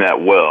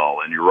that well,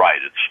 and you're right,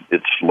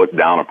 it's looked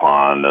down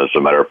upon. As a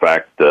matter of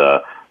fact,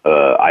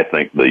 I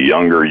think the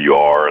younger you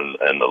are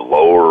and the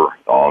lower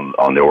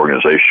on the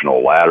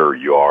organizational ladder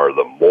you are,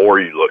 the more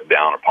you look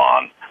down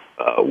upon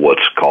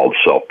what's called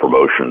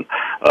self-promotion.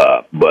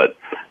 But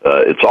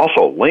it's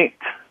also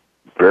linked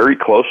very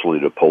closely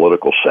to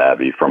political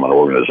savvy from an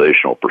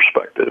organizational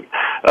perspective.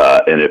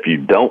 And if you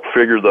don't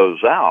figure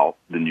those out,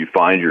 then you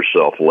find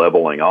yourself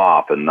leveling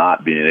off and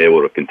not being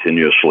able to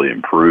continuously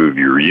improve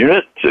your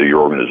unit, to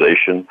your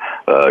organization,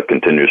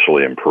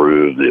 continuously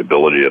improve the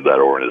ability of that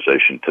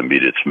organization to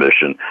meet its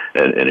mission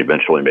and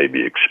eventually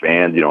maybe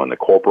expand. In the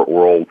corporate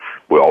world,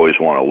 we always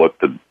want to look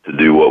to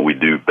do what we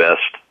do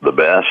best, the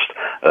best,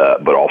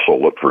 but also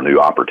look for new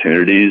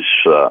opportunities.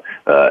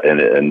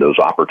 And those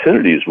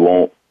opportunities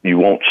you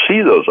won't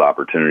see those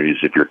opportunities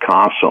if you're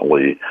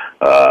constantly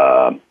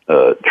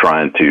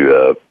trying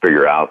to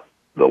figure out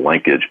the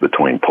linkage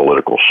between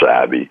political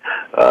savvy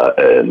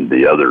and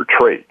the other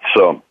traits.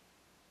 So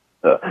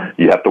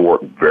you have to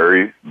work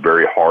very,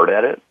 very hard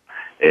at it.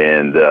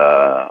 And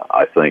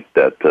I think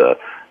that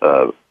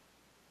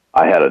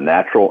I had a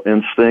natural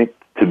instinct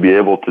to be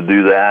able to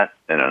do that.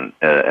 And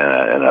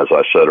as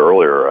I said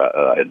earlier,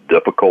 I had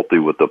difficulty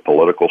with the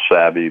political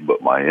savvy,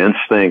 but my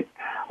instinct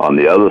on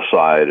the other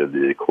side of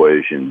the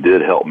equation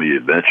did help me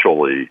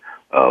eventually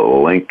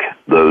link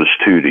those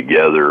two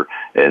together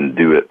and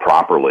do it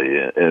properly.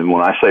 And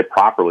when I say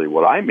properly,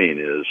 what I mean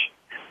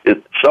is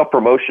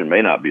self-promotion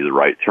may not be the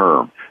right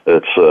term.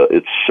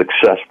 It's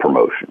success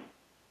promotion.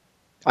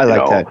 I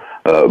like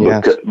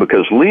that.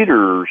 Because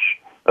leaders,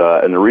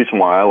 and the reason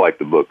why I like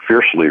the book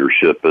Fierce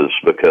Leadership is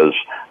because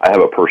I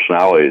have a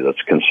personality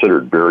that's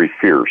considered very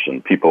fierce,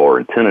 and people are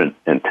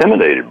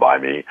intimidated by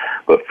me.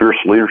 But Fierce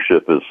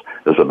Leadership is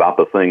about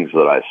the things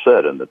that I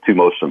said, and the two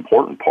most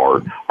important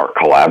part are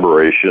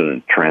collaboration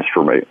and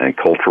transformation and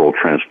cultural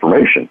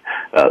transformation.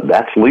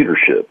 That's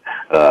leadership.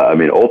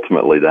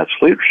 Ultimately, that's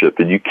leadership,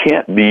 and you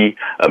can't be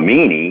a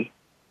meanie.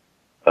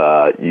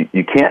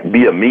 You can't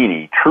be a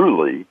meanie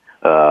truly,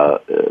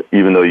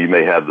 even though you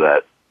may have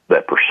that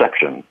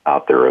perception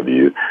out there of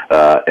you,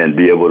 and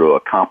be able to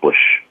accomplish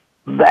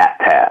that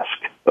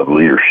task of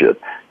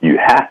leadership. You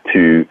have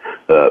to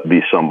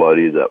be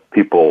somebody that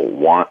people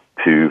want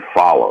to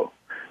follow.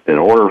 In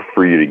order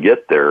for you to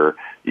get there,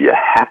 you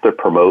have to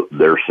promote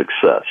their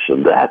success.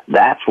 And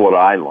that's what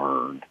I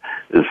learned,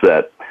 is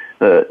that,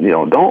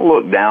 don't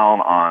look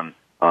down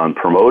on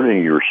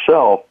promoting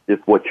yourself if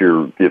what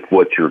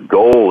your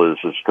goal is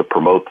to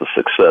promote the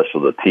success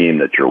of the team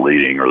that you're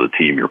leading or the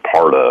team you're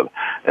part of.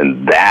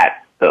 And that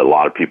a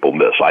lot of people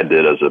miss. I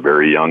did as a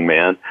very young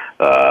man,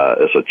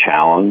 as a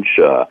challenge,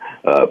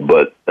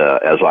 but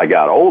as I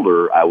got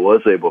older, I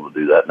was able to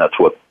do that, and that's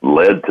what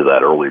led to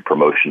that early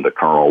promotion to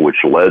colonel, which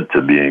led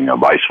to being a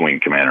vice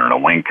wing commander and a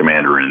wing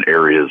commander in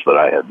areas that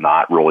I had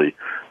not really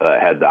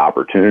had the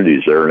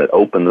opportunities there, and it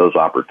opened those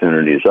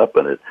opportunities up,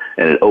 and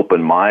it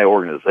opened my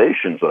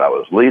organizations that I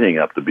was leading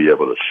up to be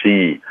able to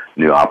see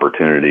new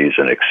opportunities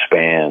and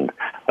expand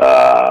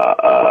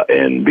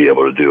and be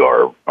able to do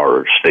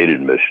our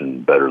stated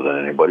mission better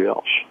than anybody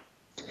else.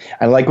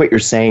 I like what you're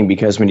saying,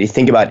 because when you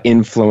think about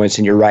influence,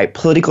 and you're right,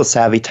 political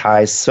savvy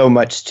ties so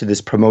much to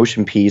this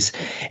promotion piece.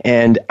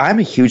 And I'm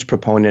a huge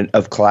proponent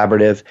of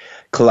collaborative,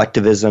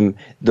 collectivism,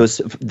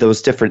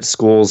 those different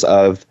schools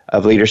of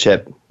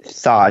leadership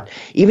thought.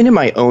 Even in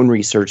my own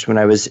research, when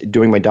I was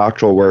doing my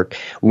doctoral work,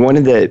 one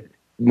of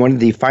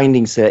the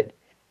findings that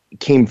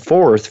came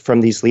forth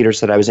from these leaders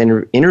that I was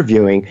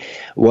interviewing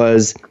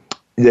was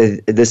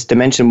this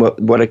dimension,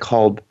 what I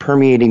called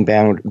permeating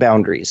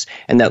boundaries.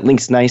 And that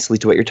links nicely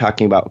to what you're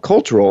talking about.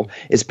 Cultural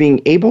is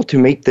being able to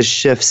make the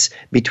shifts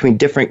between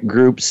different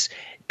groups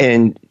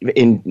and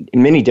in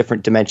many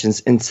different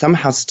dimensions, and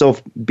somehow still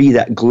be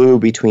that glue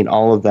between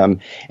all of them,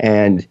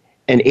 and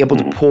able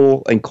to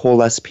pull and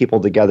coalesce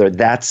people together.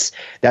 That's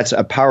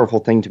a powerful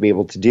thing to be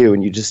able to do,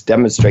 and you just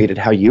demonstrated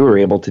how you were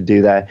able to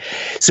do that.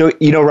 So,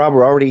 Rob,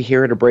 we're already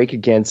here at a break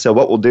again, so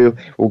what we'll do,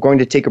 we're going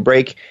to take a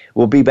break.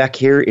 We'll be back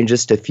here in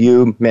just a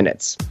few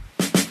minutes.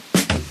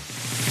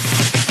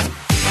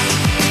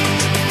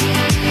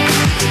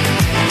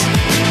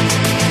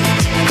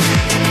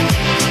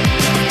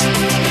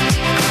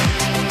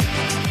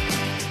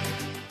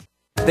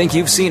 Think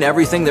you've seen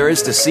everything there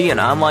is to see in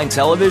online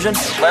television?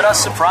 Let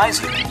us surprise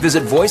you.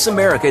 Visit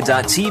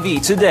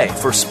voiceamerica.tv today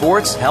for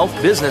sports, health,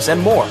 business, and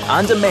more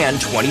on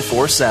demand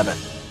 24/7.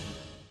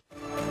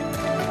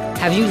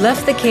 Have you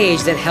left the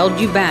cage that held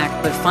you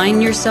back but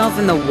find yourself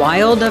in the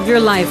wild of your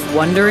life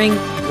wondering,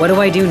 what do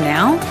I do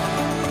now?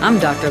 I'm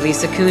Dr.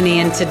 Lisa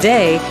Cooney, and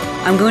today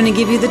I'm going to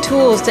give you the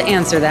tools to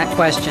answer that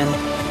question.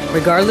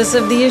 Regardless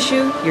of the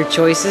issue, your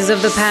choices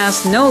of the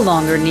past no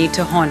longer need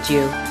to haunt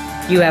you.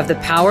 You have the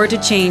power to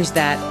change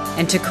that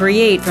and to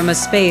create from a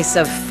space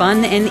of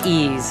fun and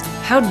ease.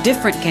 How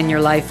different can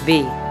your life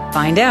be?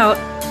 Find out.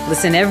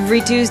 Listen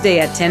every Tuesday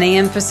at 10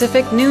 a.m.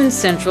 Pacific, noon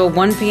Central,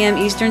 1 p.m.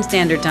 Eastern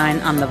Standard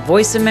Time on the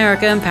Voice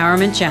America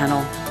Empowerment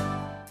Channel.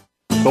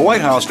 The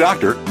White House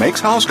doctor makes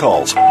house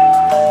calls.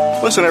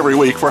 Listen every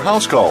week for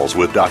House Calls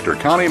with Dr.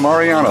 Connie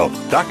Mariano.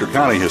 Dr.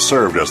 Connie has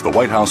served as the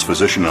White House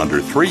physician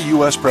under 3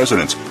 U.S.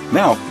 presidents.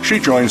 Now,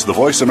 she joins the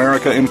Voice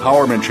America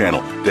Empowerment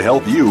Channel to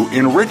help you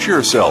enrich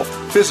yourself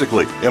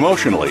physically,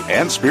 emotionally,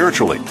 and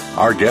spiritually.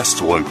 Our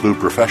guests will include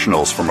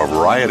professionals from a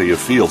variety of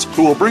fields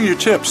who will bring you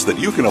tips that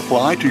you can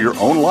apply to your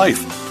own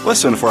life.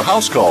 Listen for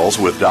House Calls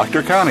with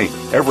Dr. Connie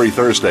every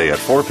Thursday at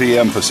 4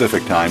 p.m.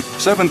 Pacific Time,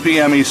 7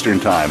 p.m.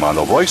 Eastern Time on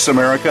the Voice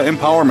America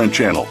Empowerment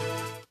Channel.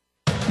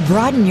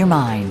 Broaden your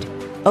mind.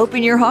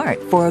 Open your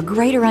heart for a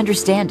greater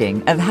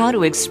understanding of how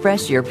to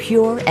express your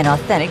pure and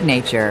authentic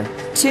nature.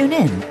 Tune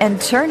in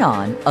and turn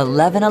on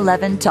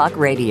 1111 Talk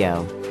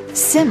Radio.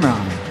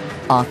 Simran,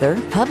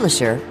 author,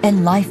 publisher,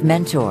 and life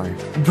mentor,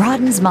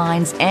 broadens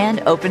minds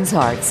and opens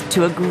hearts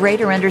to a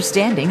greater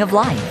understanding of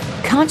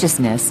life,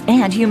 consciousness,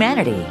 and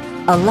humanity.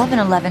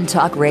 1111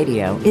 Talk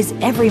Radio is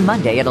every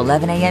Monday at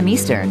 11 a.m.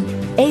 Eastern,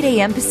 8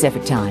 a.m.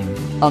 Pacific Time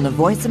on the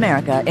Voice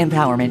America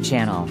Empowerment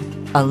Channel.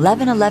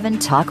 1111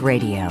 Talk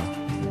Radio.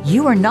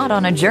 You are not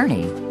on a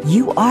journey.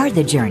 You are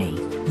the journey.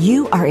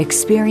 You are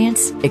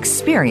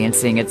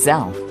experiencing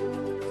itself.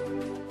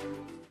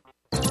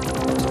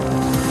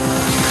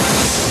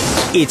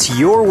 It's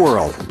your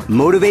world.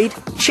 Motivate,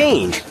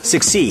 change,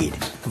 succeed.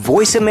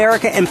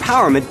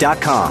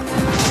 VoiceAmericaEmpowerment.com.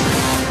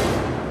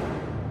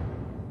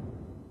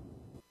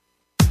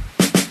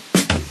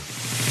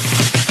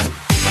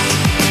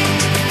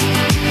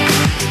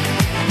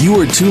 You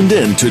are tuned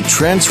in to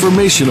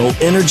Transformational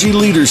Energy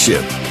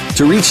Leadership.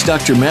 To reach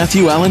Dr.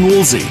 Matthew Allen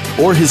Woolsey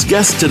or his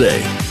guest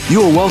today,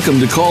 you are welcome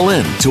to call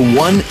in to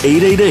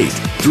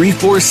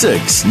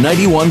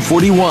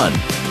 1-888-346-9141.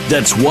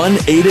 That's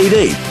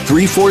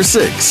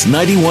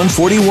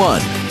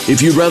 1-888-346-9141.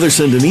 If you'd rather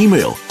send an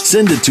email,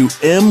 send it to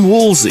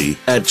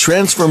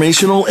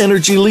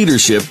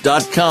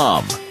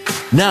mwoolsey@transformationalenergyleadership.com.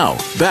 Now,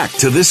 back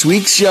to this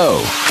week's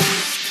show.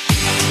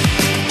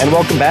 And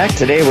welcome back.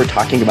 Today we're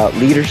talking about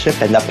leadership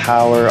and the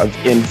power of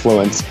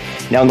influence.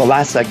 Now, in the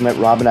last segment,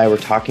 Rob and I were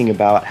talking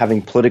about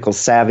having political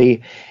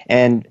savvy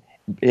and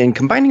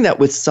combining that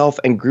with self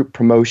and group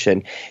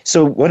promotion.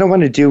 So what I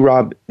want to do,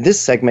 Rob,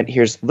 this segment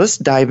here is let's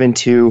dive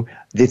into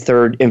the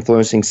third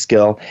influencing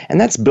skill,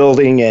 and that's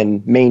building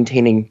and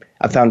maintaining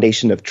a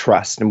foundation of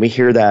trust. And we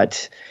hear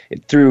that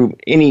through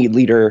any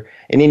leader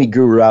and any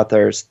guru out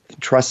there,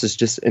 trust is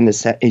just an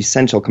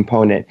essential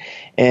component.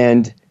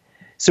 And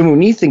so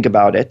when you think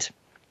about it,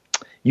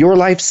 your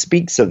life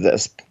speaks of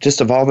this, just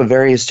of all the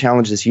various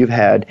challenges you've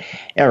had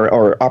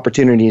or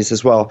opportunities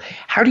as well.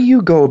 How do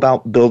you go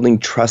about building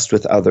trust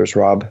with others,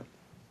 Rob?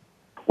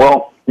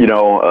 Well, in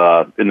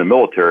the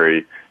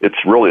military, it's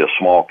really a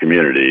small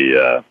community.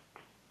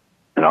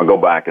 And I'll go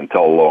back and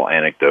tell a little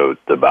anecdote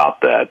about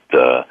that.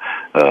 The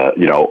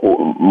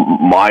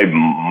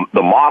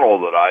model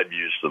that I've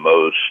used the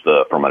most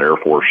from an Air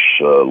Force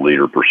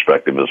leader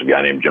perspective is a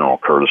guy named General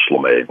Curtis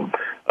LeMay.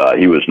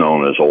 He was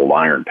known as Old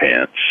Iron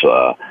Pants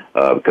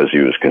because he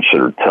was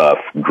considered tough,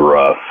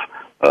 gruff,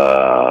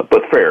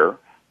 but fair.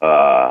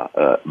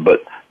 So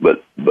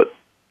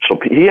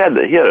he had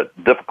a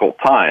difficult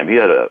time. He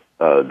had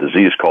a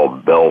disease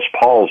called Bell's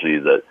palsy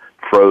that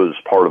froze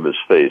part of his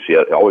face. He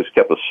always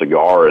kept a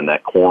cigar in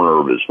that corner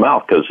of his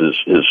mouth because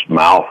his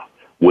mouth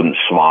wouldn't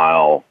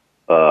smile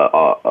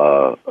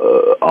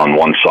on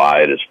one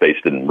side. His face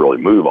didn't really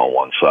move on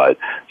one side.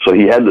 So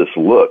he had this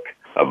look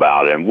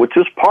about him, which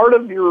is part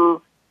of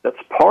your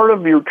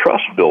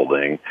trust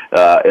building,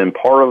 and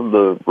part of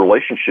the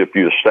relationship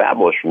you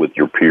establish with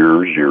your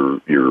peers,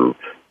 your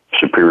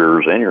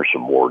superiors, and your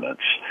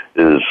subordinates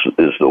is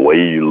the way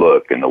you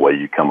look and the way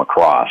you come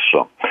across.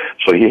 So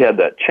he had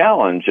that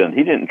challenge, and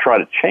he didn't try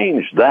to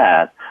change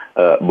that.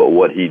 But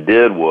what he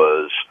did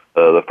was,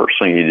 the first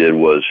thing he did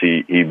was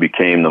he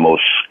became the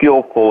most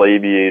skillful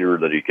aviator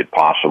that he could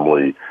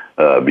possibly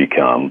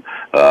become.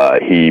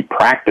 He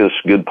practiced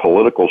good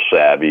political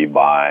savvy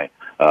by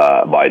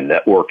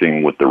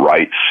networking with the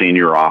right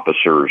senior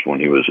officers when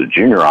he was a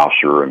junior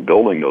officer and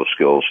building those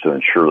skills to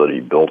ensure that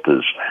he built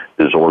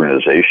his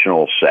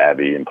organizational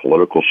savvy and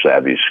political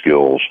savvy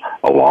skills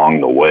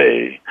along the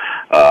way.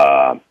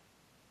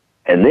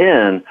 And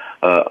then,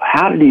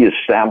 how did he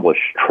establish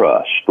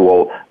trust?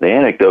 Well, the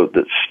anecdote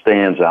that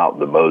stands out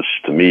the most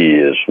to me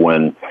is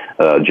when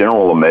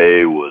General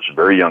LeMay was a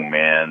very young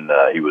man.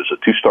 He was a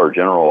 2-star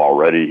general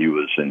already. He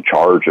was in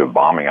charge of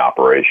bombing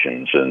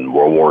operations in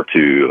World War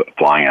II,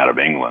 flying out of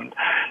England.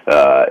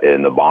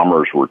 And the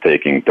bombers were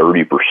taking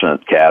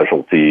 30%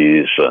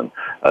 casualties and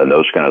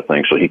those kind of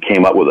things. So he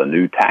came up with a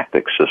new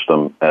tactic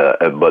system,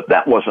 but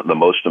that wasn't the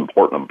most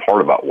important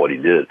part about what he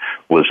did,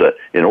 was that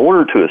in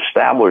order to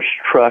establish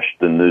trust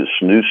in this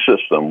new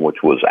system,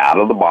 which was out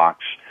of the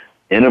box,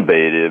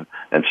 innovative,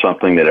 and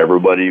something that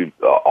everybody,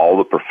 all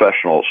the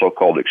professionals,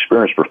 so-called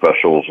experienced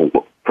professionals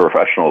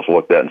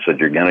looked at and said,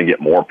 you're going to get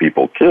more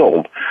people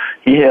killed.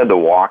 He had to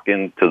walk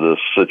into this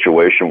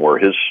situation where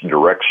his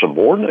direct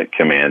subordinate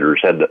commanders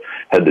had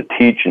to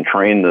teach and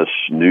train this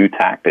new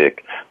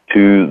tactic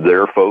to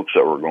their folks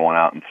that were going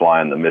out and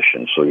flying the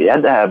mission. So he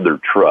had to have their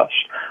trust.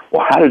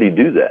 Well, how did he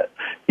do that?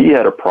 He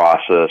had a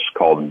process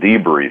called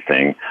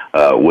debriefing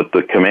with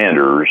the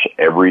commanders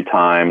every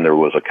time there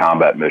was a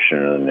combat mission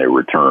and they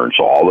returned.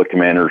 So all the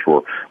commanders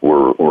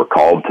were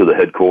called to the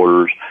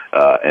headquarters,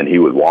 and he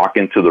would walk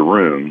into the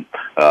room,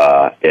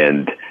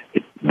 and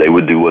they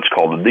would do what's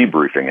called a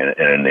debriefing.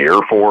 And in the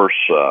Air Force,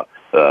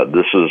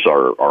 this is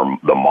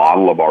the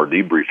model of our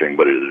debriefing,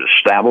 but it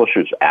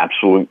establishes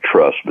absolute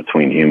trust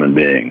between human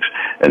beings.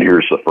 And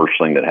here's the first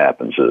thing that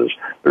happens is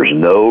there's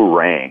no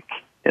rank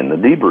in the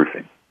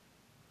debriefing.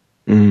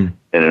 And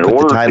in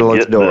order to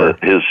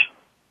get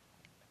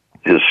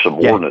his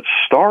subordinates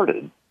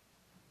started,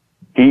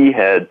 he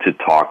had to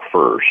talk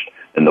first.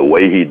 And the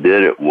way he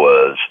did it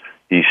was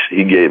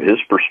he gave his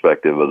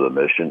perspective of the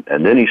mission,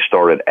 and then he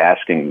started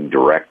asking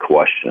direct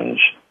questions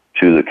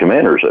to the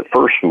commanders at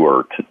first, who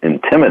were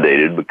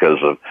intimidated because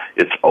of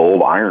its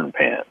old iron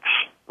pants,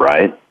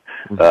 right?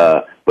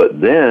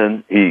 But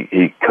then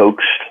he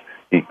coaxed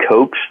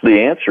the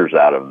answers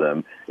out of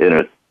them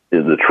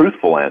the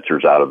truthful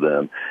answers out of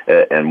them.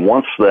 And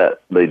once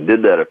that they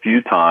did that a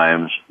few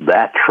times,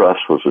 that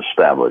trust was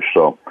established.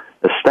 So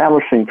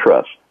establishing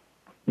trust,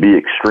 be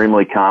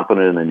extremely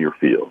competent in your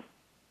field.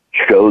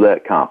 Show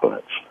that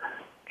competence.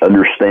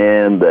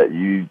 Understand that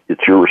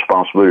it's your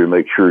responsibility to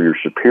make sure your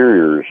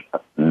superiors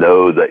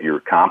know that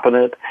you're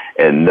competent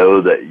and know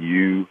that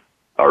you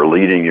are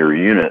leading your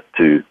unit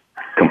to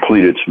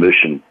complete its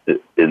mission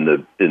in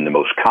the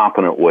most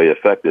competent way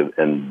effective.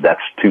 And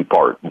that's two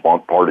parts.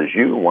 One part is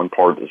you, one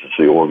part is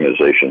the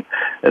organization.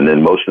 And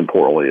then most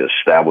importantly,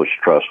 establish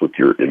trust with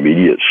your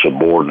immediate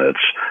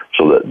subordinates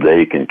so that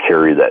they can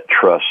carry that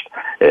trust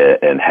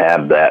and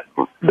have that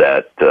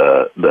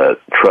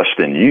trust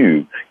in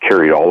you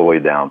carried all the way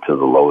down to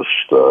the lowest,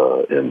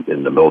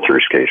 in the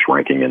military's case,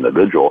 ranking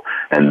individual.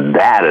 And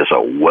that is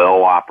a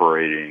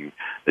well-operating,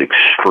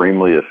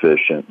 extremely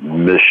efficient,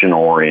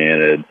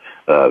 mission-oriented,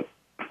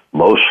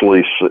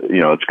 mostly,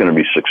 it's going to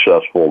be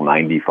successful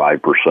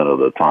 95% of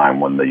the time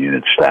when the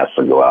unit has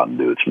to go out and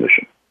do its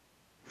mission.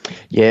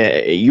 Yeah,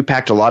 you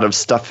packed a lot of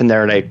stuff in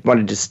there, and I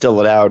wanted to distill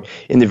it out.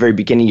 In the very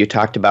beginning, you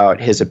talked about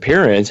his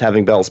appearance,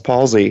 having Bell's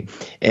palsy,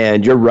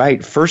 and you're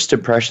right, first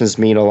impressions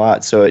mean a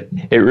lot. So it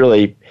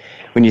really,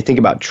 when you think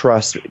about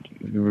trust,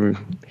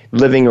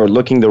 living or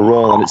looking the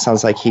role, and it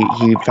sounds like he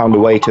found a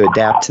way to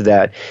adapt to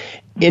that.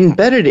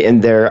 Embedded in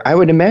there, I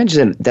would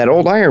imagine that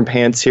old Iron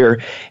Pants here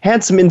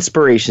had some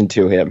inspiration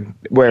to him,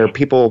 where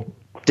people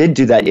did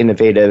do that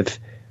innovative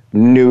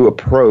new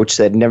approach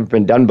that had never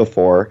been done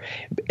before.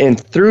 And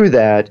through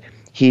that,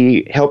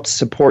 he helped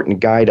support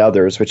and guide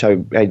others, which I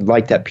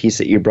like that piece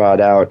that you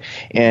brought out.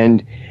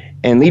 And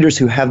leaders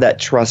who have that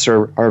trust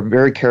are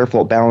very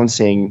careful at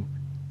balancing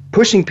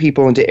pushing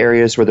people into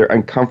areas where they're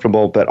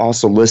uncomfortable, but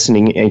also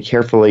listening and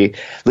carefully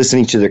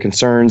listening to their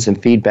concerns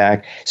and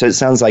feedback. So it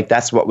sounds like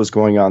that's what was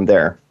going on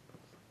there.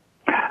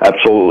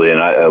 Absolutely,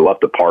 and I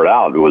left the part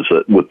out. It was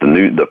with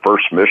the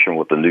first mission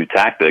with the new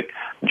tactic.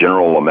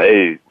 General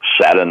LeMay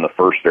sat in the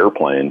first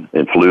airplane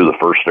and flew the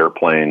first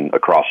airplane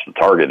across the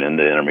target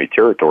into enemy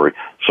territory.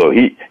 So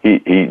he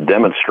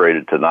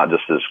demonstrated to not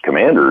just his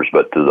commanders,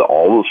 but to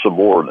all the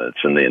subordinates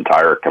in the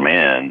entire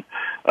command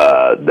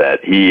that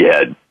he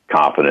had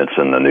confidence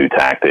in the new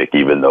tactic,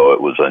 even though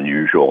it was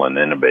unusual and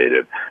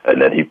innovative,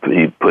 and that he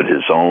put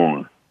his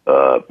own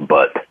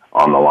butt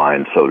on the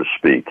line, so to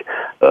speak.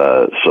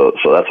 So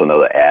that's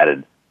another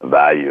added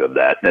value of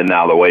that. And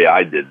now the way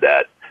I did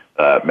that,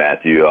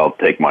 Matthew, I'll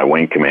take my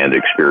wing command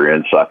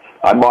experience.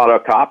 I bought a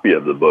copy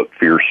of the book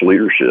Fierce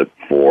Leadership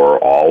for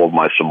all of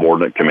my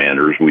subordinate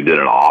commanders. We did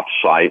an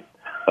off-site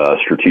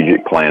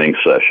strategic planning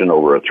session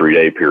over a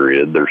 3-day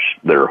period.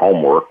 Their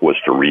homework was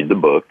to read the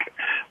book.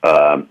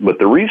 But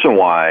the reason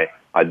why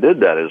I did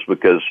that is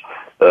because,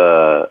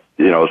 as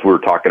we were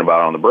talking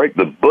about on the break,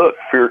 the book,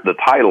 the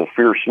title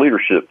Fierce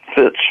Leadership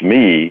fits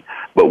me.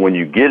 But when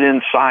you get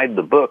inside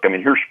the book, I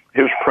mean,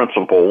 here's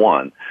principle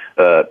one.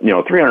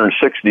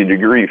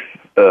 360-degree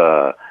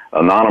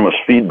anonymous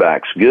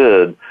feedback's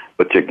good,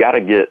 but you got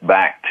to get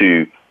back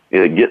to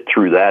get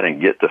through that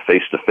and get to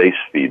face-to-face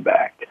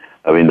feedback.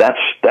 I mean, that's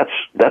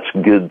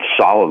good,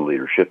 solid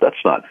leadership. That's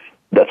not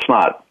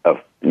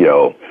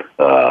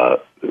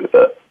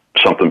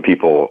something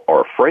people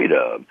are afraid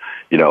of.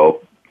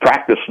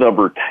 Practice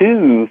number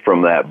 2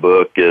 from that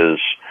book is,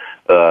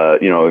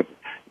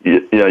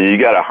 you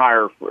got to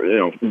hire,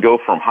 go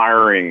from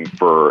hiring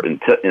for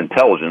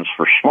intelligence,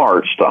 for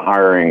smarts, to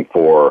hiring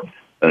for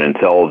an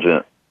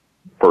intelligent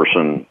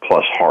person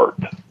plus heart.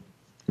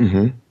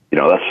 Mm-hmm.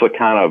 That's the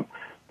kind of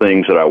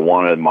things that I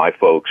wanted my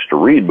folks to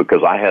read,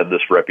 because I had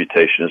this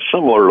reputation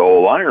similar to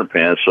old Iron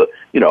Pants.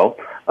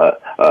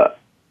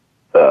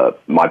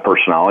 My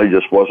personality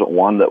just wasn't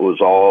one that was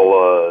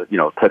all,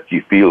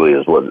 touchy-feely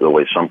is the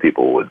way some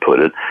people would put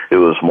it. It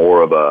was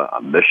more of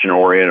a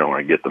mission-oriented. I want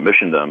to get the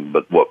mission done.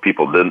 But what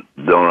people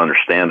don't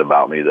understand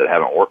about me that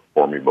haven't worked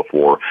for me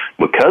before,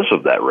 because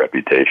of that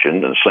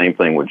reputation, and the same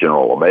thing with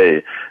General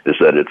LeMay, is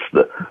that it's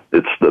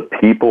the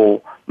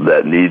people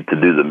that need to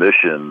do the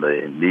mission.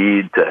 They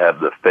need to have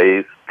the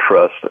faith,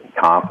 trust, and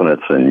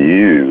confidence in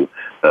you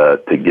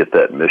to get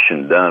that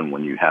mission done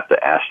when you have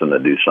to ask them to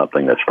do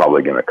something that's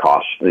probably going to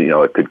cost,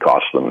 it could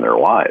cost them their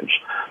lives.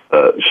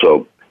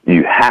 So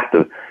you have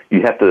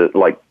to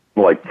like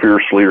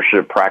Fierce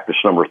Leadership practice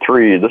number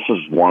 3. This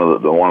is one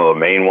of the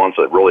main ones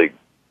that really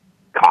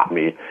caught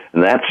me,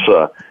 and that's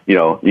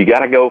you got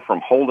to go from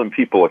holding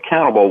people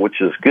accountable, which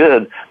is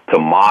good, to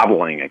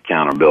modeling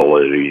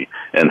accountability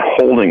and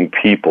holding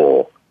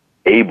people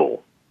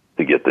able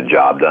to get the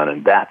job done.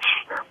 And that's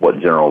what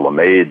General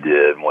LeMay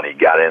did when he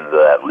got into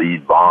that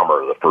lead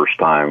bomber the first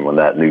time, when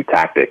that new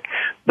tactic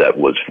that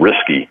was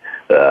risky.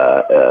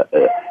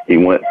 He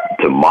went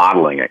to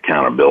modeling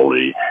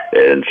accountability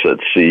and said,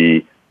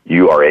 see,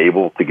 you are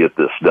able to get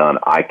this done.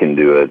 I can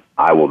do it.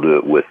 I will do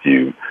it with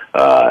you,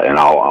 and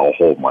I'll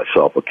hold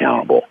myself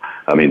accountable.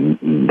 I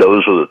mean,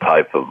 those are the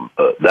type of,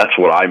 that's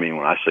what I mean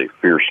when I say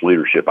fierce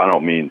leadership. I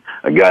don't mean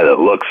a guy that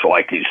looks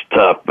like he's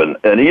tough,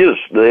 and he is,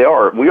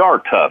 we are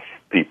tough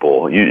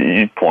people.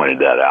 You pointed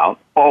that out.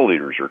 All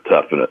leaders are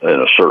tough in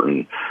a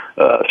certain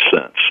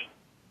sense.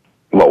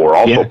 But we're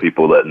also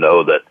people that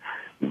know that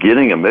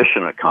getting a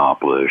mission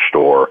accomplished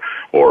or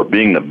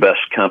being the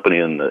best company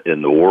in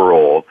the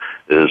world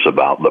is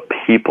about the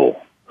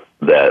people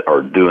that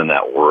are doing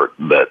that work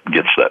that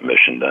gets that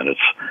mission done.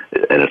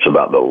 It's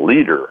about the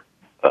leader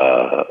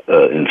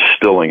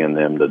instilling in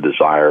them the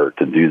desire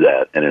to do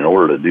that. And in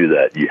order to do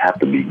that, you have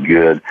to be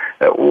good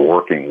at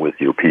working with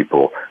your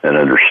people and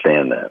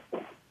understand that.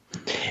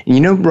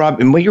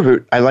 Rob, and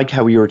I like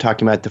how you were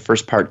talking about the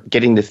first part.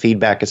 Getting the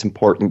feedback is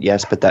important,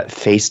 yes, but that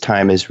face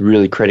time is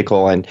really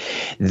critical. And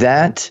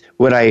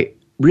what I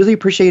really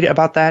appreciate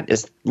about that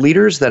is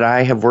leaders that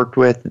I have worked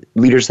with,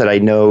 leaders that I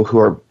know who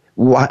are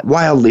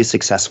wildly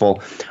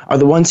successful, are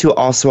the ones who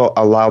also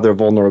allow their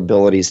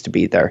vulnerabilities to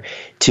be there.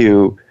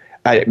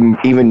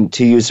 Even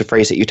to use the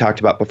phrase that you talked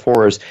about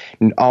before, is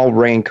all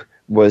rank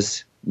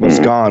was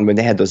gone when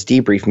they had those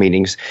debrief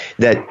meetings,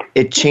 that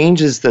it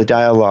changes the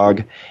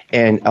dialogue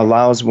and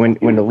allows when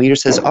the leader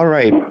says, all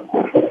right,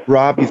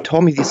 Rob, you've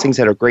told me these things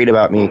that are great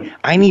about me.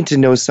 I need to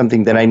know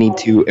something that I need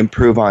to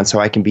improve on so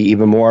I can be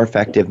even more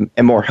effective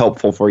and more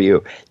helpful for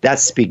you. That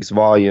speaks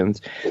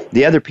volumes.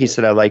 The other piece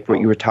that I like what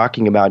you were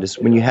talking about is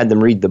when you had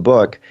them read the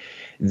book,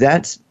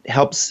 that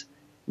helps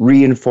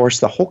reinforce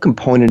the whole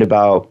component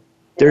about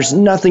there's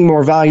nothing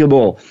more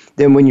valuable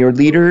than when your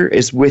leader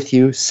is with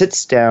you,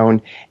 sits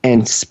down,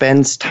 and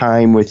spends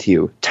time with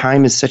you.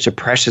 Time is such a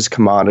precious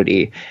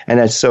commodity, and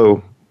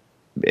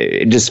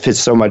it just fits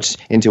so much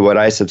into what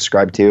I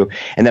subscribe to.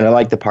 And then I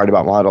like the part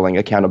about modeling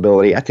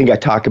accountability. I think I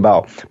talk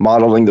about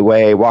modeling the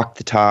way, walk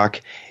the talk,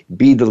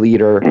 be the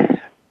leader,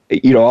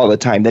 all the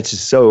time. That's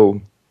just so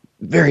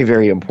very,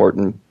 very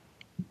important.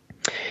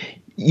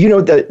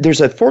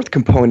 There's a fourth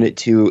component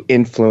to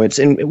influence,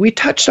 and we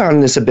touched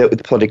on this a bit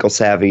with political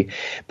savvy,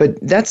 but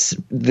that's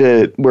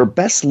where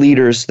best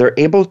leaders, they're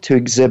able to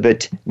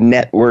exhibit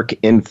network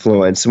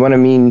influence. What I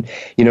mean,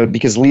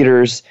 because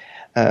leaders,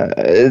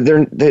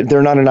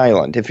 they're not an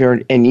island.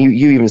 And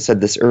you even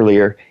said this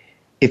earlier,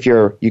 if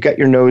you got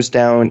your nose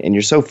down and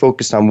you're so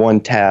focused on one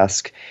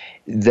task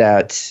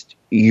that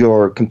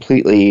you're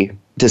completely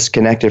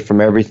disconnected from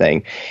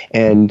everything.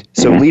 And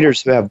so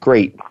leaders who have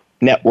great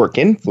network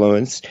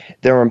influence,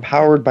 they're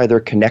empowered by their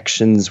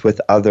connections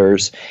with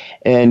others.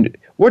 And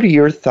what are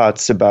your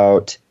thoughts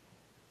about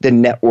the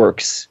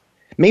networks?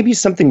 Maybe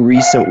something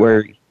recent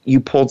where you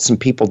pulled some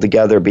people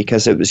together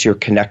because it was your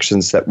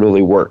connections that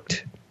really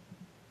worked.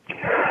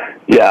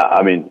 Yeah,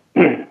 I mean,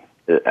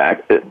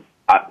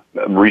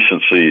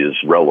 recency is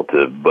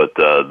relative, but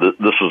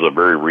this is a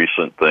very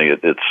recent thing.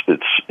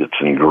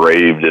 It's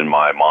engraved in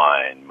my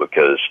mind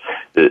because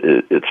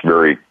it's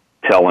very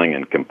telling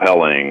and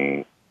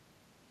compelling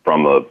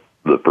from the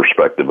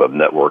perspective of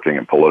networking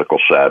and political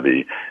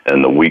savvy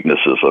and the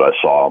weaknesses that I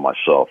saw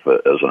myself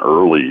as in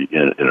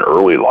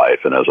early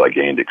life and as I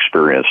gained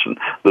experience. And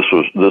this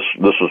was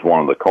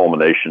one of the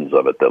culminations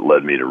of it that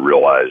led me to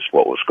realize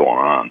what was going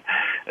on.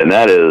 And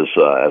that is,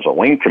 as a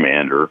wing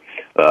commander,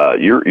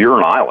 you're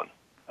an island.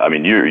 I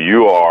mean,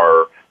 you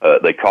are,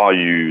 they call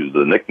you,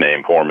 the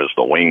nickname for him is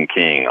the Wing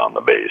King on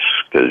the base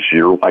because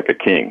you're like a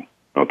king.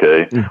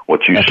 Okay,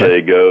 what you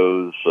say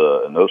goes,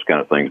 and those kind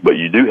of things. But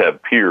you do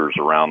have peers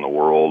around the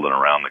world and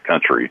around the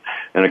country,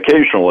 and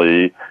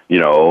occasionally,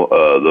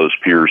 those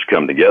peers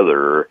come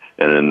together.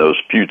 And in those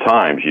few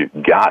times, you've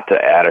got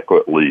to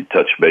adequately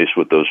touch base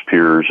with those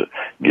peers,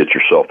 get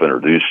yourself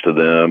introduced to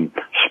them,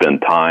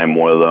 spend time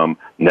with them.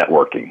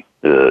 Networking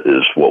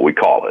is what we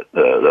call it.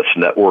 That's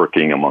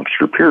networking amongst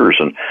your peers.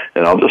 And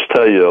I'll just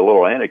tell you a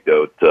little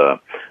anecdote.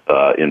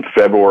 In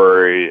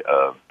February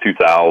of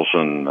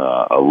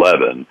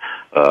 2011,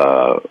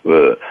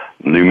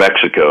 New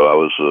Mexico, I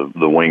was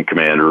the wing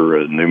commander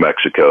in New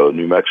Mexico.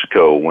 New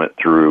Mexico went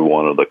through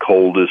one of the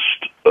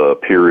coldest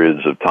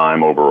periods of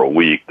time over a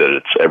week that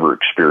it's ever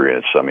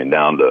experienced. I mean,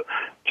 down to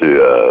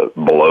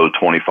below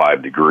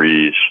 25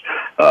 degrees.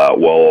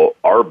 Well,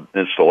 our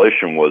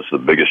installation was the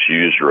biggest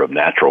user of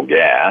natural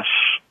gas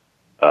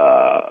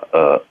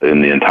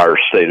in the entire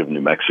state of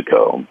New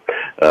Mexico.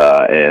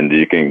 And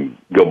you can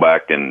go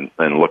back and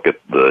look at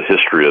the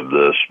history of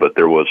this, but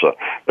there was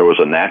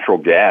a natural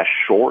gas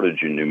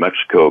shortage in New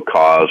Mexico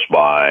caused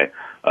by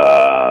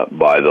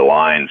the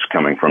lines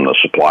coming from the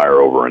supplier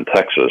over in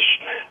Texas.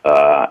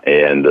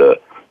 And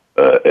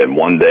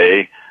one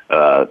day,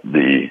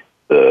 the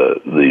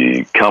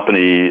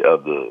company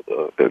of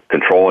the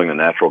controlling the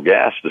natural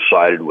gas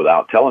decided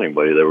without telling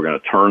anybody they were going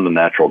to turn the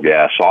natural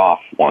gas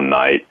off one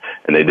night,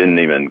 and they didn't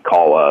even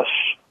call us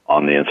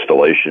on the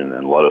installation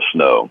and let us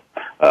know.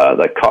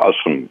 That caused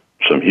some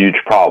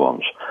huge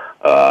problems.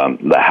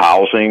 The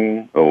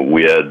housing,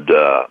 we had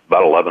about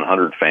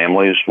 1,100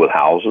 families with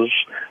houses,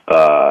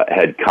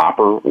 had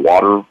copper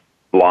water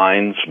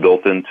lines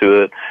built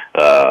into it.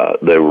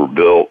 They were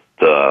built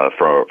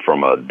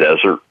from a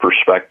desert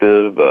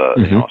perspective,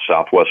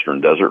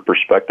 southwestern desert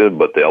perspective,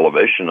 but the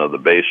elevation of the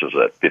base is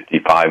at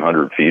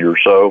 5,500 feet or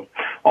so,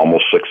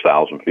 almost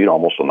 6,000 feet,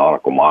 almost a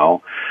nautical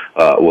mile.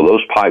 Well,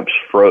 those pipes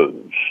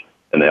froze,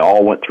 and they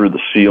all went through the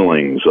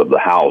ceilings of the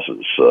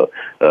houses,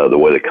 the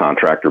way the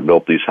contractor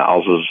built these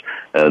houses.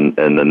 And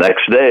the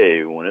next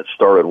day, when it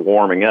started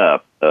warming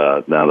up,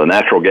 now the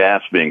natural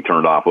gas being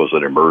turned off was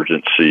an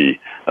emergency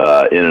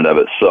in and of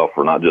itself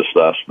for not just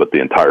us, but the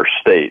entire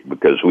state,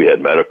 because we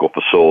had medical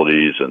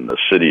facilities in the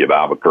city of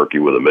Albuquerque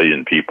with 1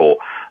 million people.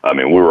 I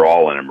mean, we were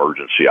all in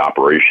emergency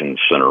operations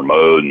center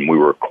mode, and we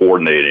were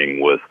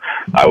coordinating with,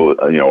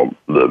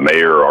 the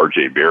mayor,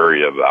 R.J.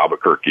 Berry of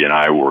Albuquerque, and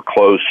I were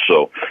close.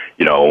 So,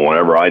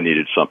 whenever I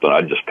needed something,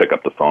 I'd just pick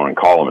up the phone and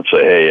call him and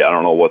say, "Hey, I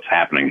don't know what's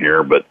happening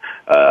here, but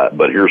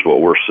here's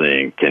what we're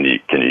seeing. Can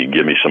you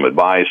give me some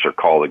advice or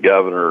call the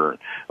governor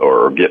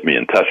or get me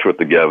in touch with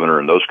the governor,"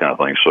 and those kind of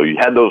things. So you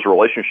had those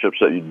relationships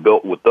that you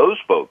built with those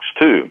folks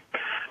too.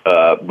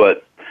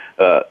 But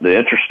the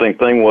interesting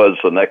thing was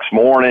the next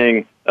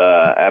morning,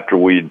 after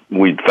we'd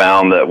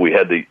found that we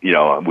had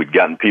we'd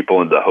gotten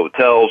people into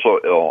hotels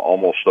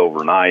almost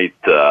overnight,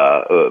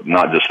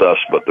 not just us,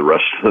 but the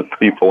rest of the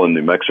people in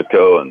New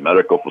Mexico, and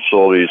medical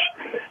facilities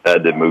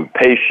had to move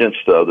patients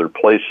to other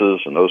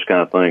places and those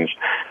kind of things.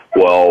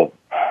 Well,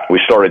 we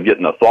started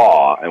getting a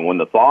thaw, and when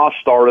the thaw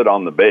started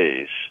on the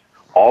base,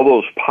 all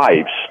those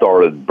pipes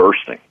started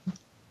bursting.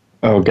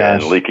 Oh,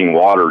 gosh. And leaking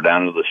water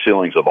down into the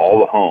ceilings of all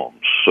the homes.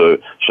 So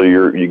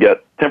you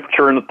get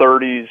temperature in the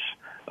 30s.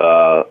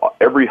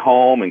 Every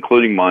home,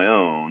 including my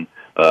own,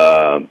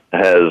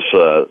 has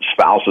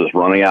spouses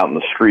running out in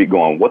the street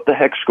going, "What the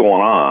heck's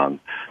going on?"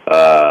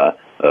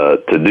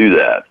 To do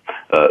that.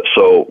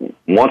 So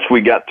once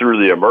we got through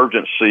the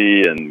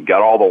emergency and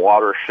got all the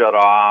water shut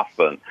off,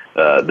 and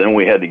then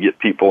we had to get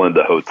people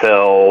into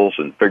hotels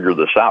and figure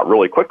this out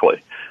really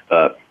quickly.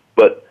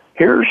 But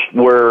here's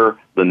where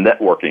the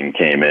networking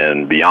came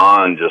in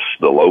beyond just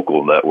the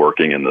local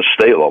networking and the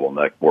state level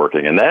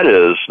networking, and that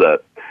is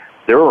that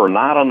there were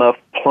not enough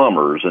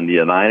plumbers in the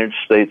United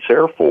States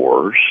Air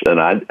Force,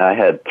 and I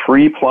had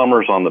 3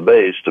 plumbers on the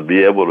base to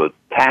be able to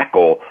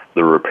tackle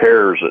the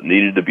repairs that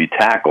needed to be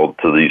tackled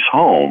to these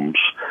homes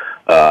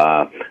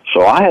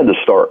So I had to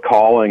start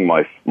calling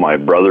my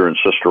brother and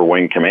sister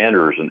wing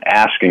commanders and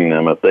asking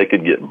them if they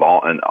could get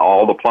and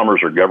all the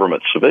plumbers are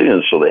government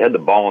civilians, so they had to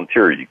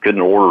volunteer. You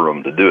couldn't order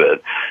them to do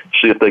it.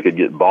 See if they could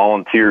get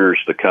volunteers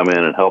to come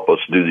in and help us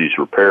do these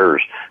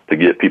repairs to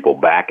get people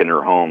back in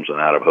their homes and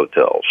out of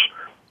hotels.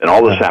 And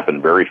all this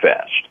happened very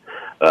fast.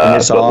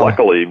 But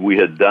luckily, we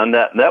had done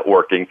that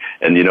networking,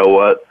 and you know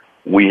what?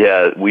 We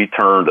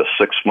turned a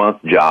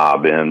 6-month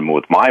job in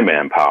with my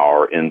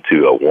manpower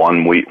into a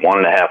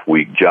 1.5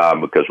 week job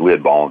because we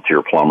had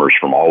volunteer plumbers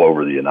from all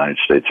over the United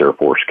States Air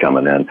Force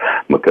coming in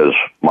because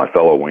my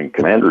fellow wing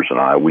commanders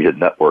and we had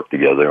networked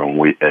together, and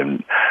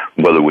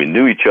whether we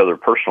knew each other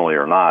personally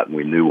or not,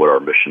 we knew what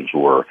our missions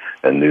were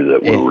and knew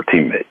that we were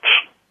teammates.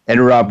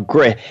 And Rob,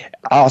 great,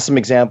 awesome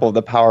example of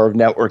the power of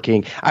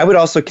networking. I would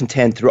also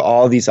contend through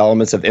all these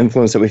elements of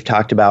influence that we've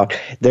talked about,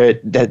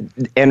 that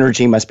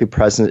energy must be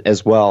present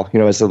as well,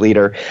 as a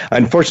leader.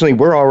 Unfortunately,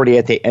 we're already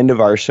at the end of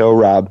our show,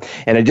 Rob,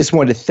 and I just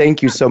wanted to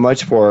thank you so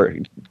much for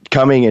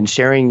coming and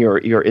sharing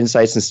your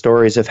insights and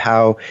stories of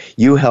how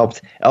you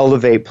helped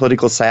elevate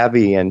political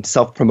savvy and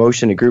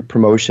self-promotion and group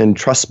promotion,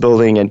 trust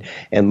building and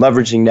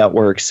leveraging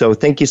networks. So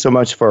thank you so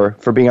much for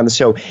being on the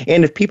show.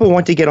 And if people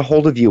want to get a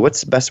hold of you,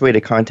 what's the best way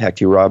to contact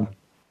you, Rob?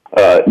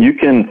 You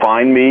can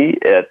find me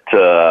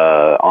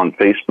on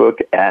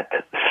Facebook at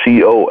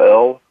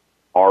COLROBMANESS,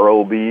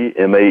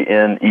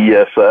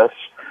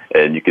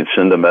 and you can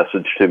send a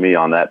message to me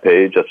on that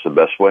page. That's the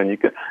best way. And you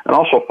can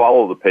also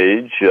follow the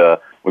page.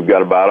 We've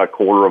got about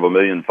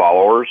 250,000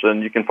 followers,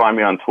 and you can find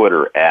me on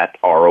Twitter at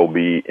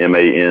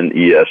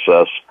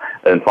ROBMANESS,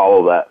 and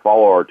follow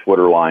our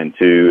Twitter line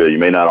too. You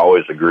may not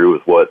always agree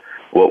with what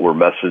we're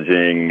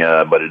messaging,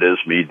 but it is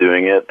me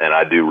doing it, and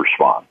I do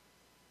respond.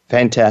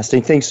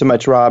 Fantastic. Thanks so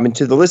much, Rob. And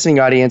to the listening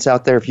audience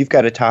out there, if you've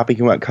got a topic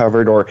you want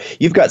covered or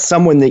you've got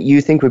someone that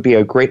you think would be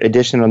a great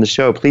addition on the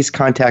show, please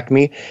contact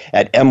me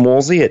at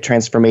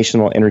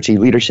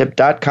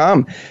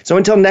mwoolsey@transformationalenergyleadership.com. So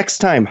until next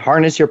time,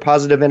 harness your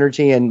positive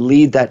energy and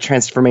lead that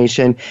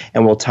transformation,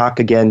 and we'll talk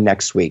again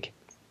next week.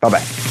 Bye-bye.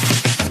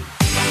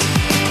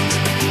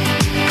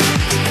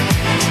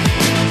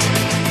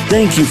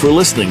 Thank you for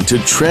listening to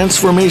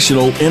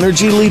Transformational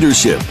Energy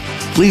Leadership.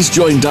 Please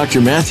join Dr.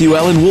 Matthew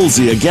Allen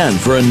Woolsey again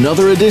for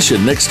another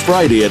edition next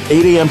Friday at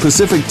 8 a.m.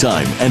 Pacific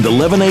Time and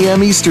 11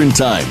 a.m. Eastern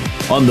Time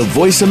on the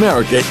Voice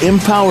America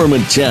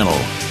Empowerment Channel.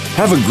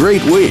 Have a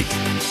great week.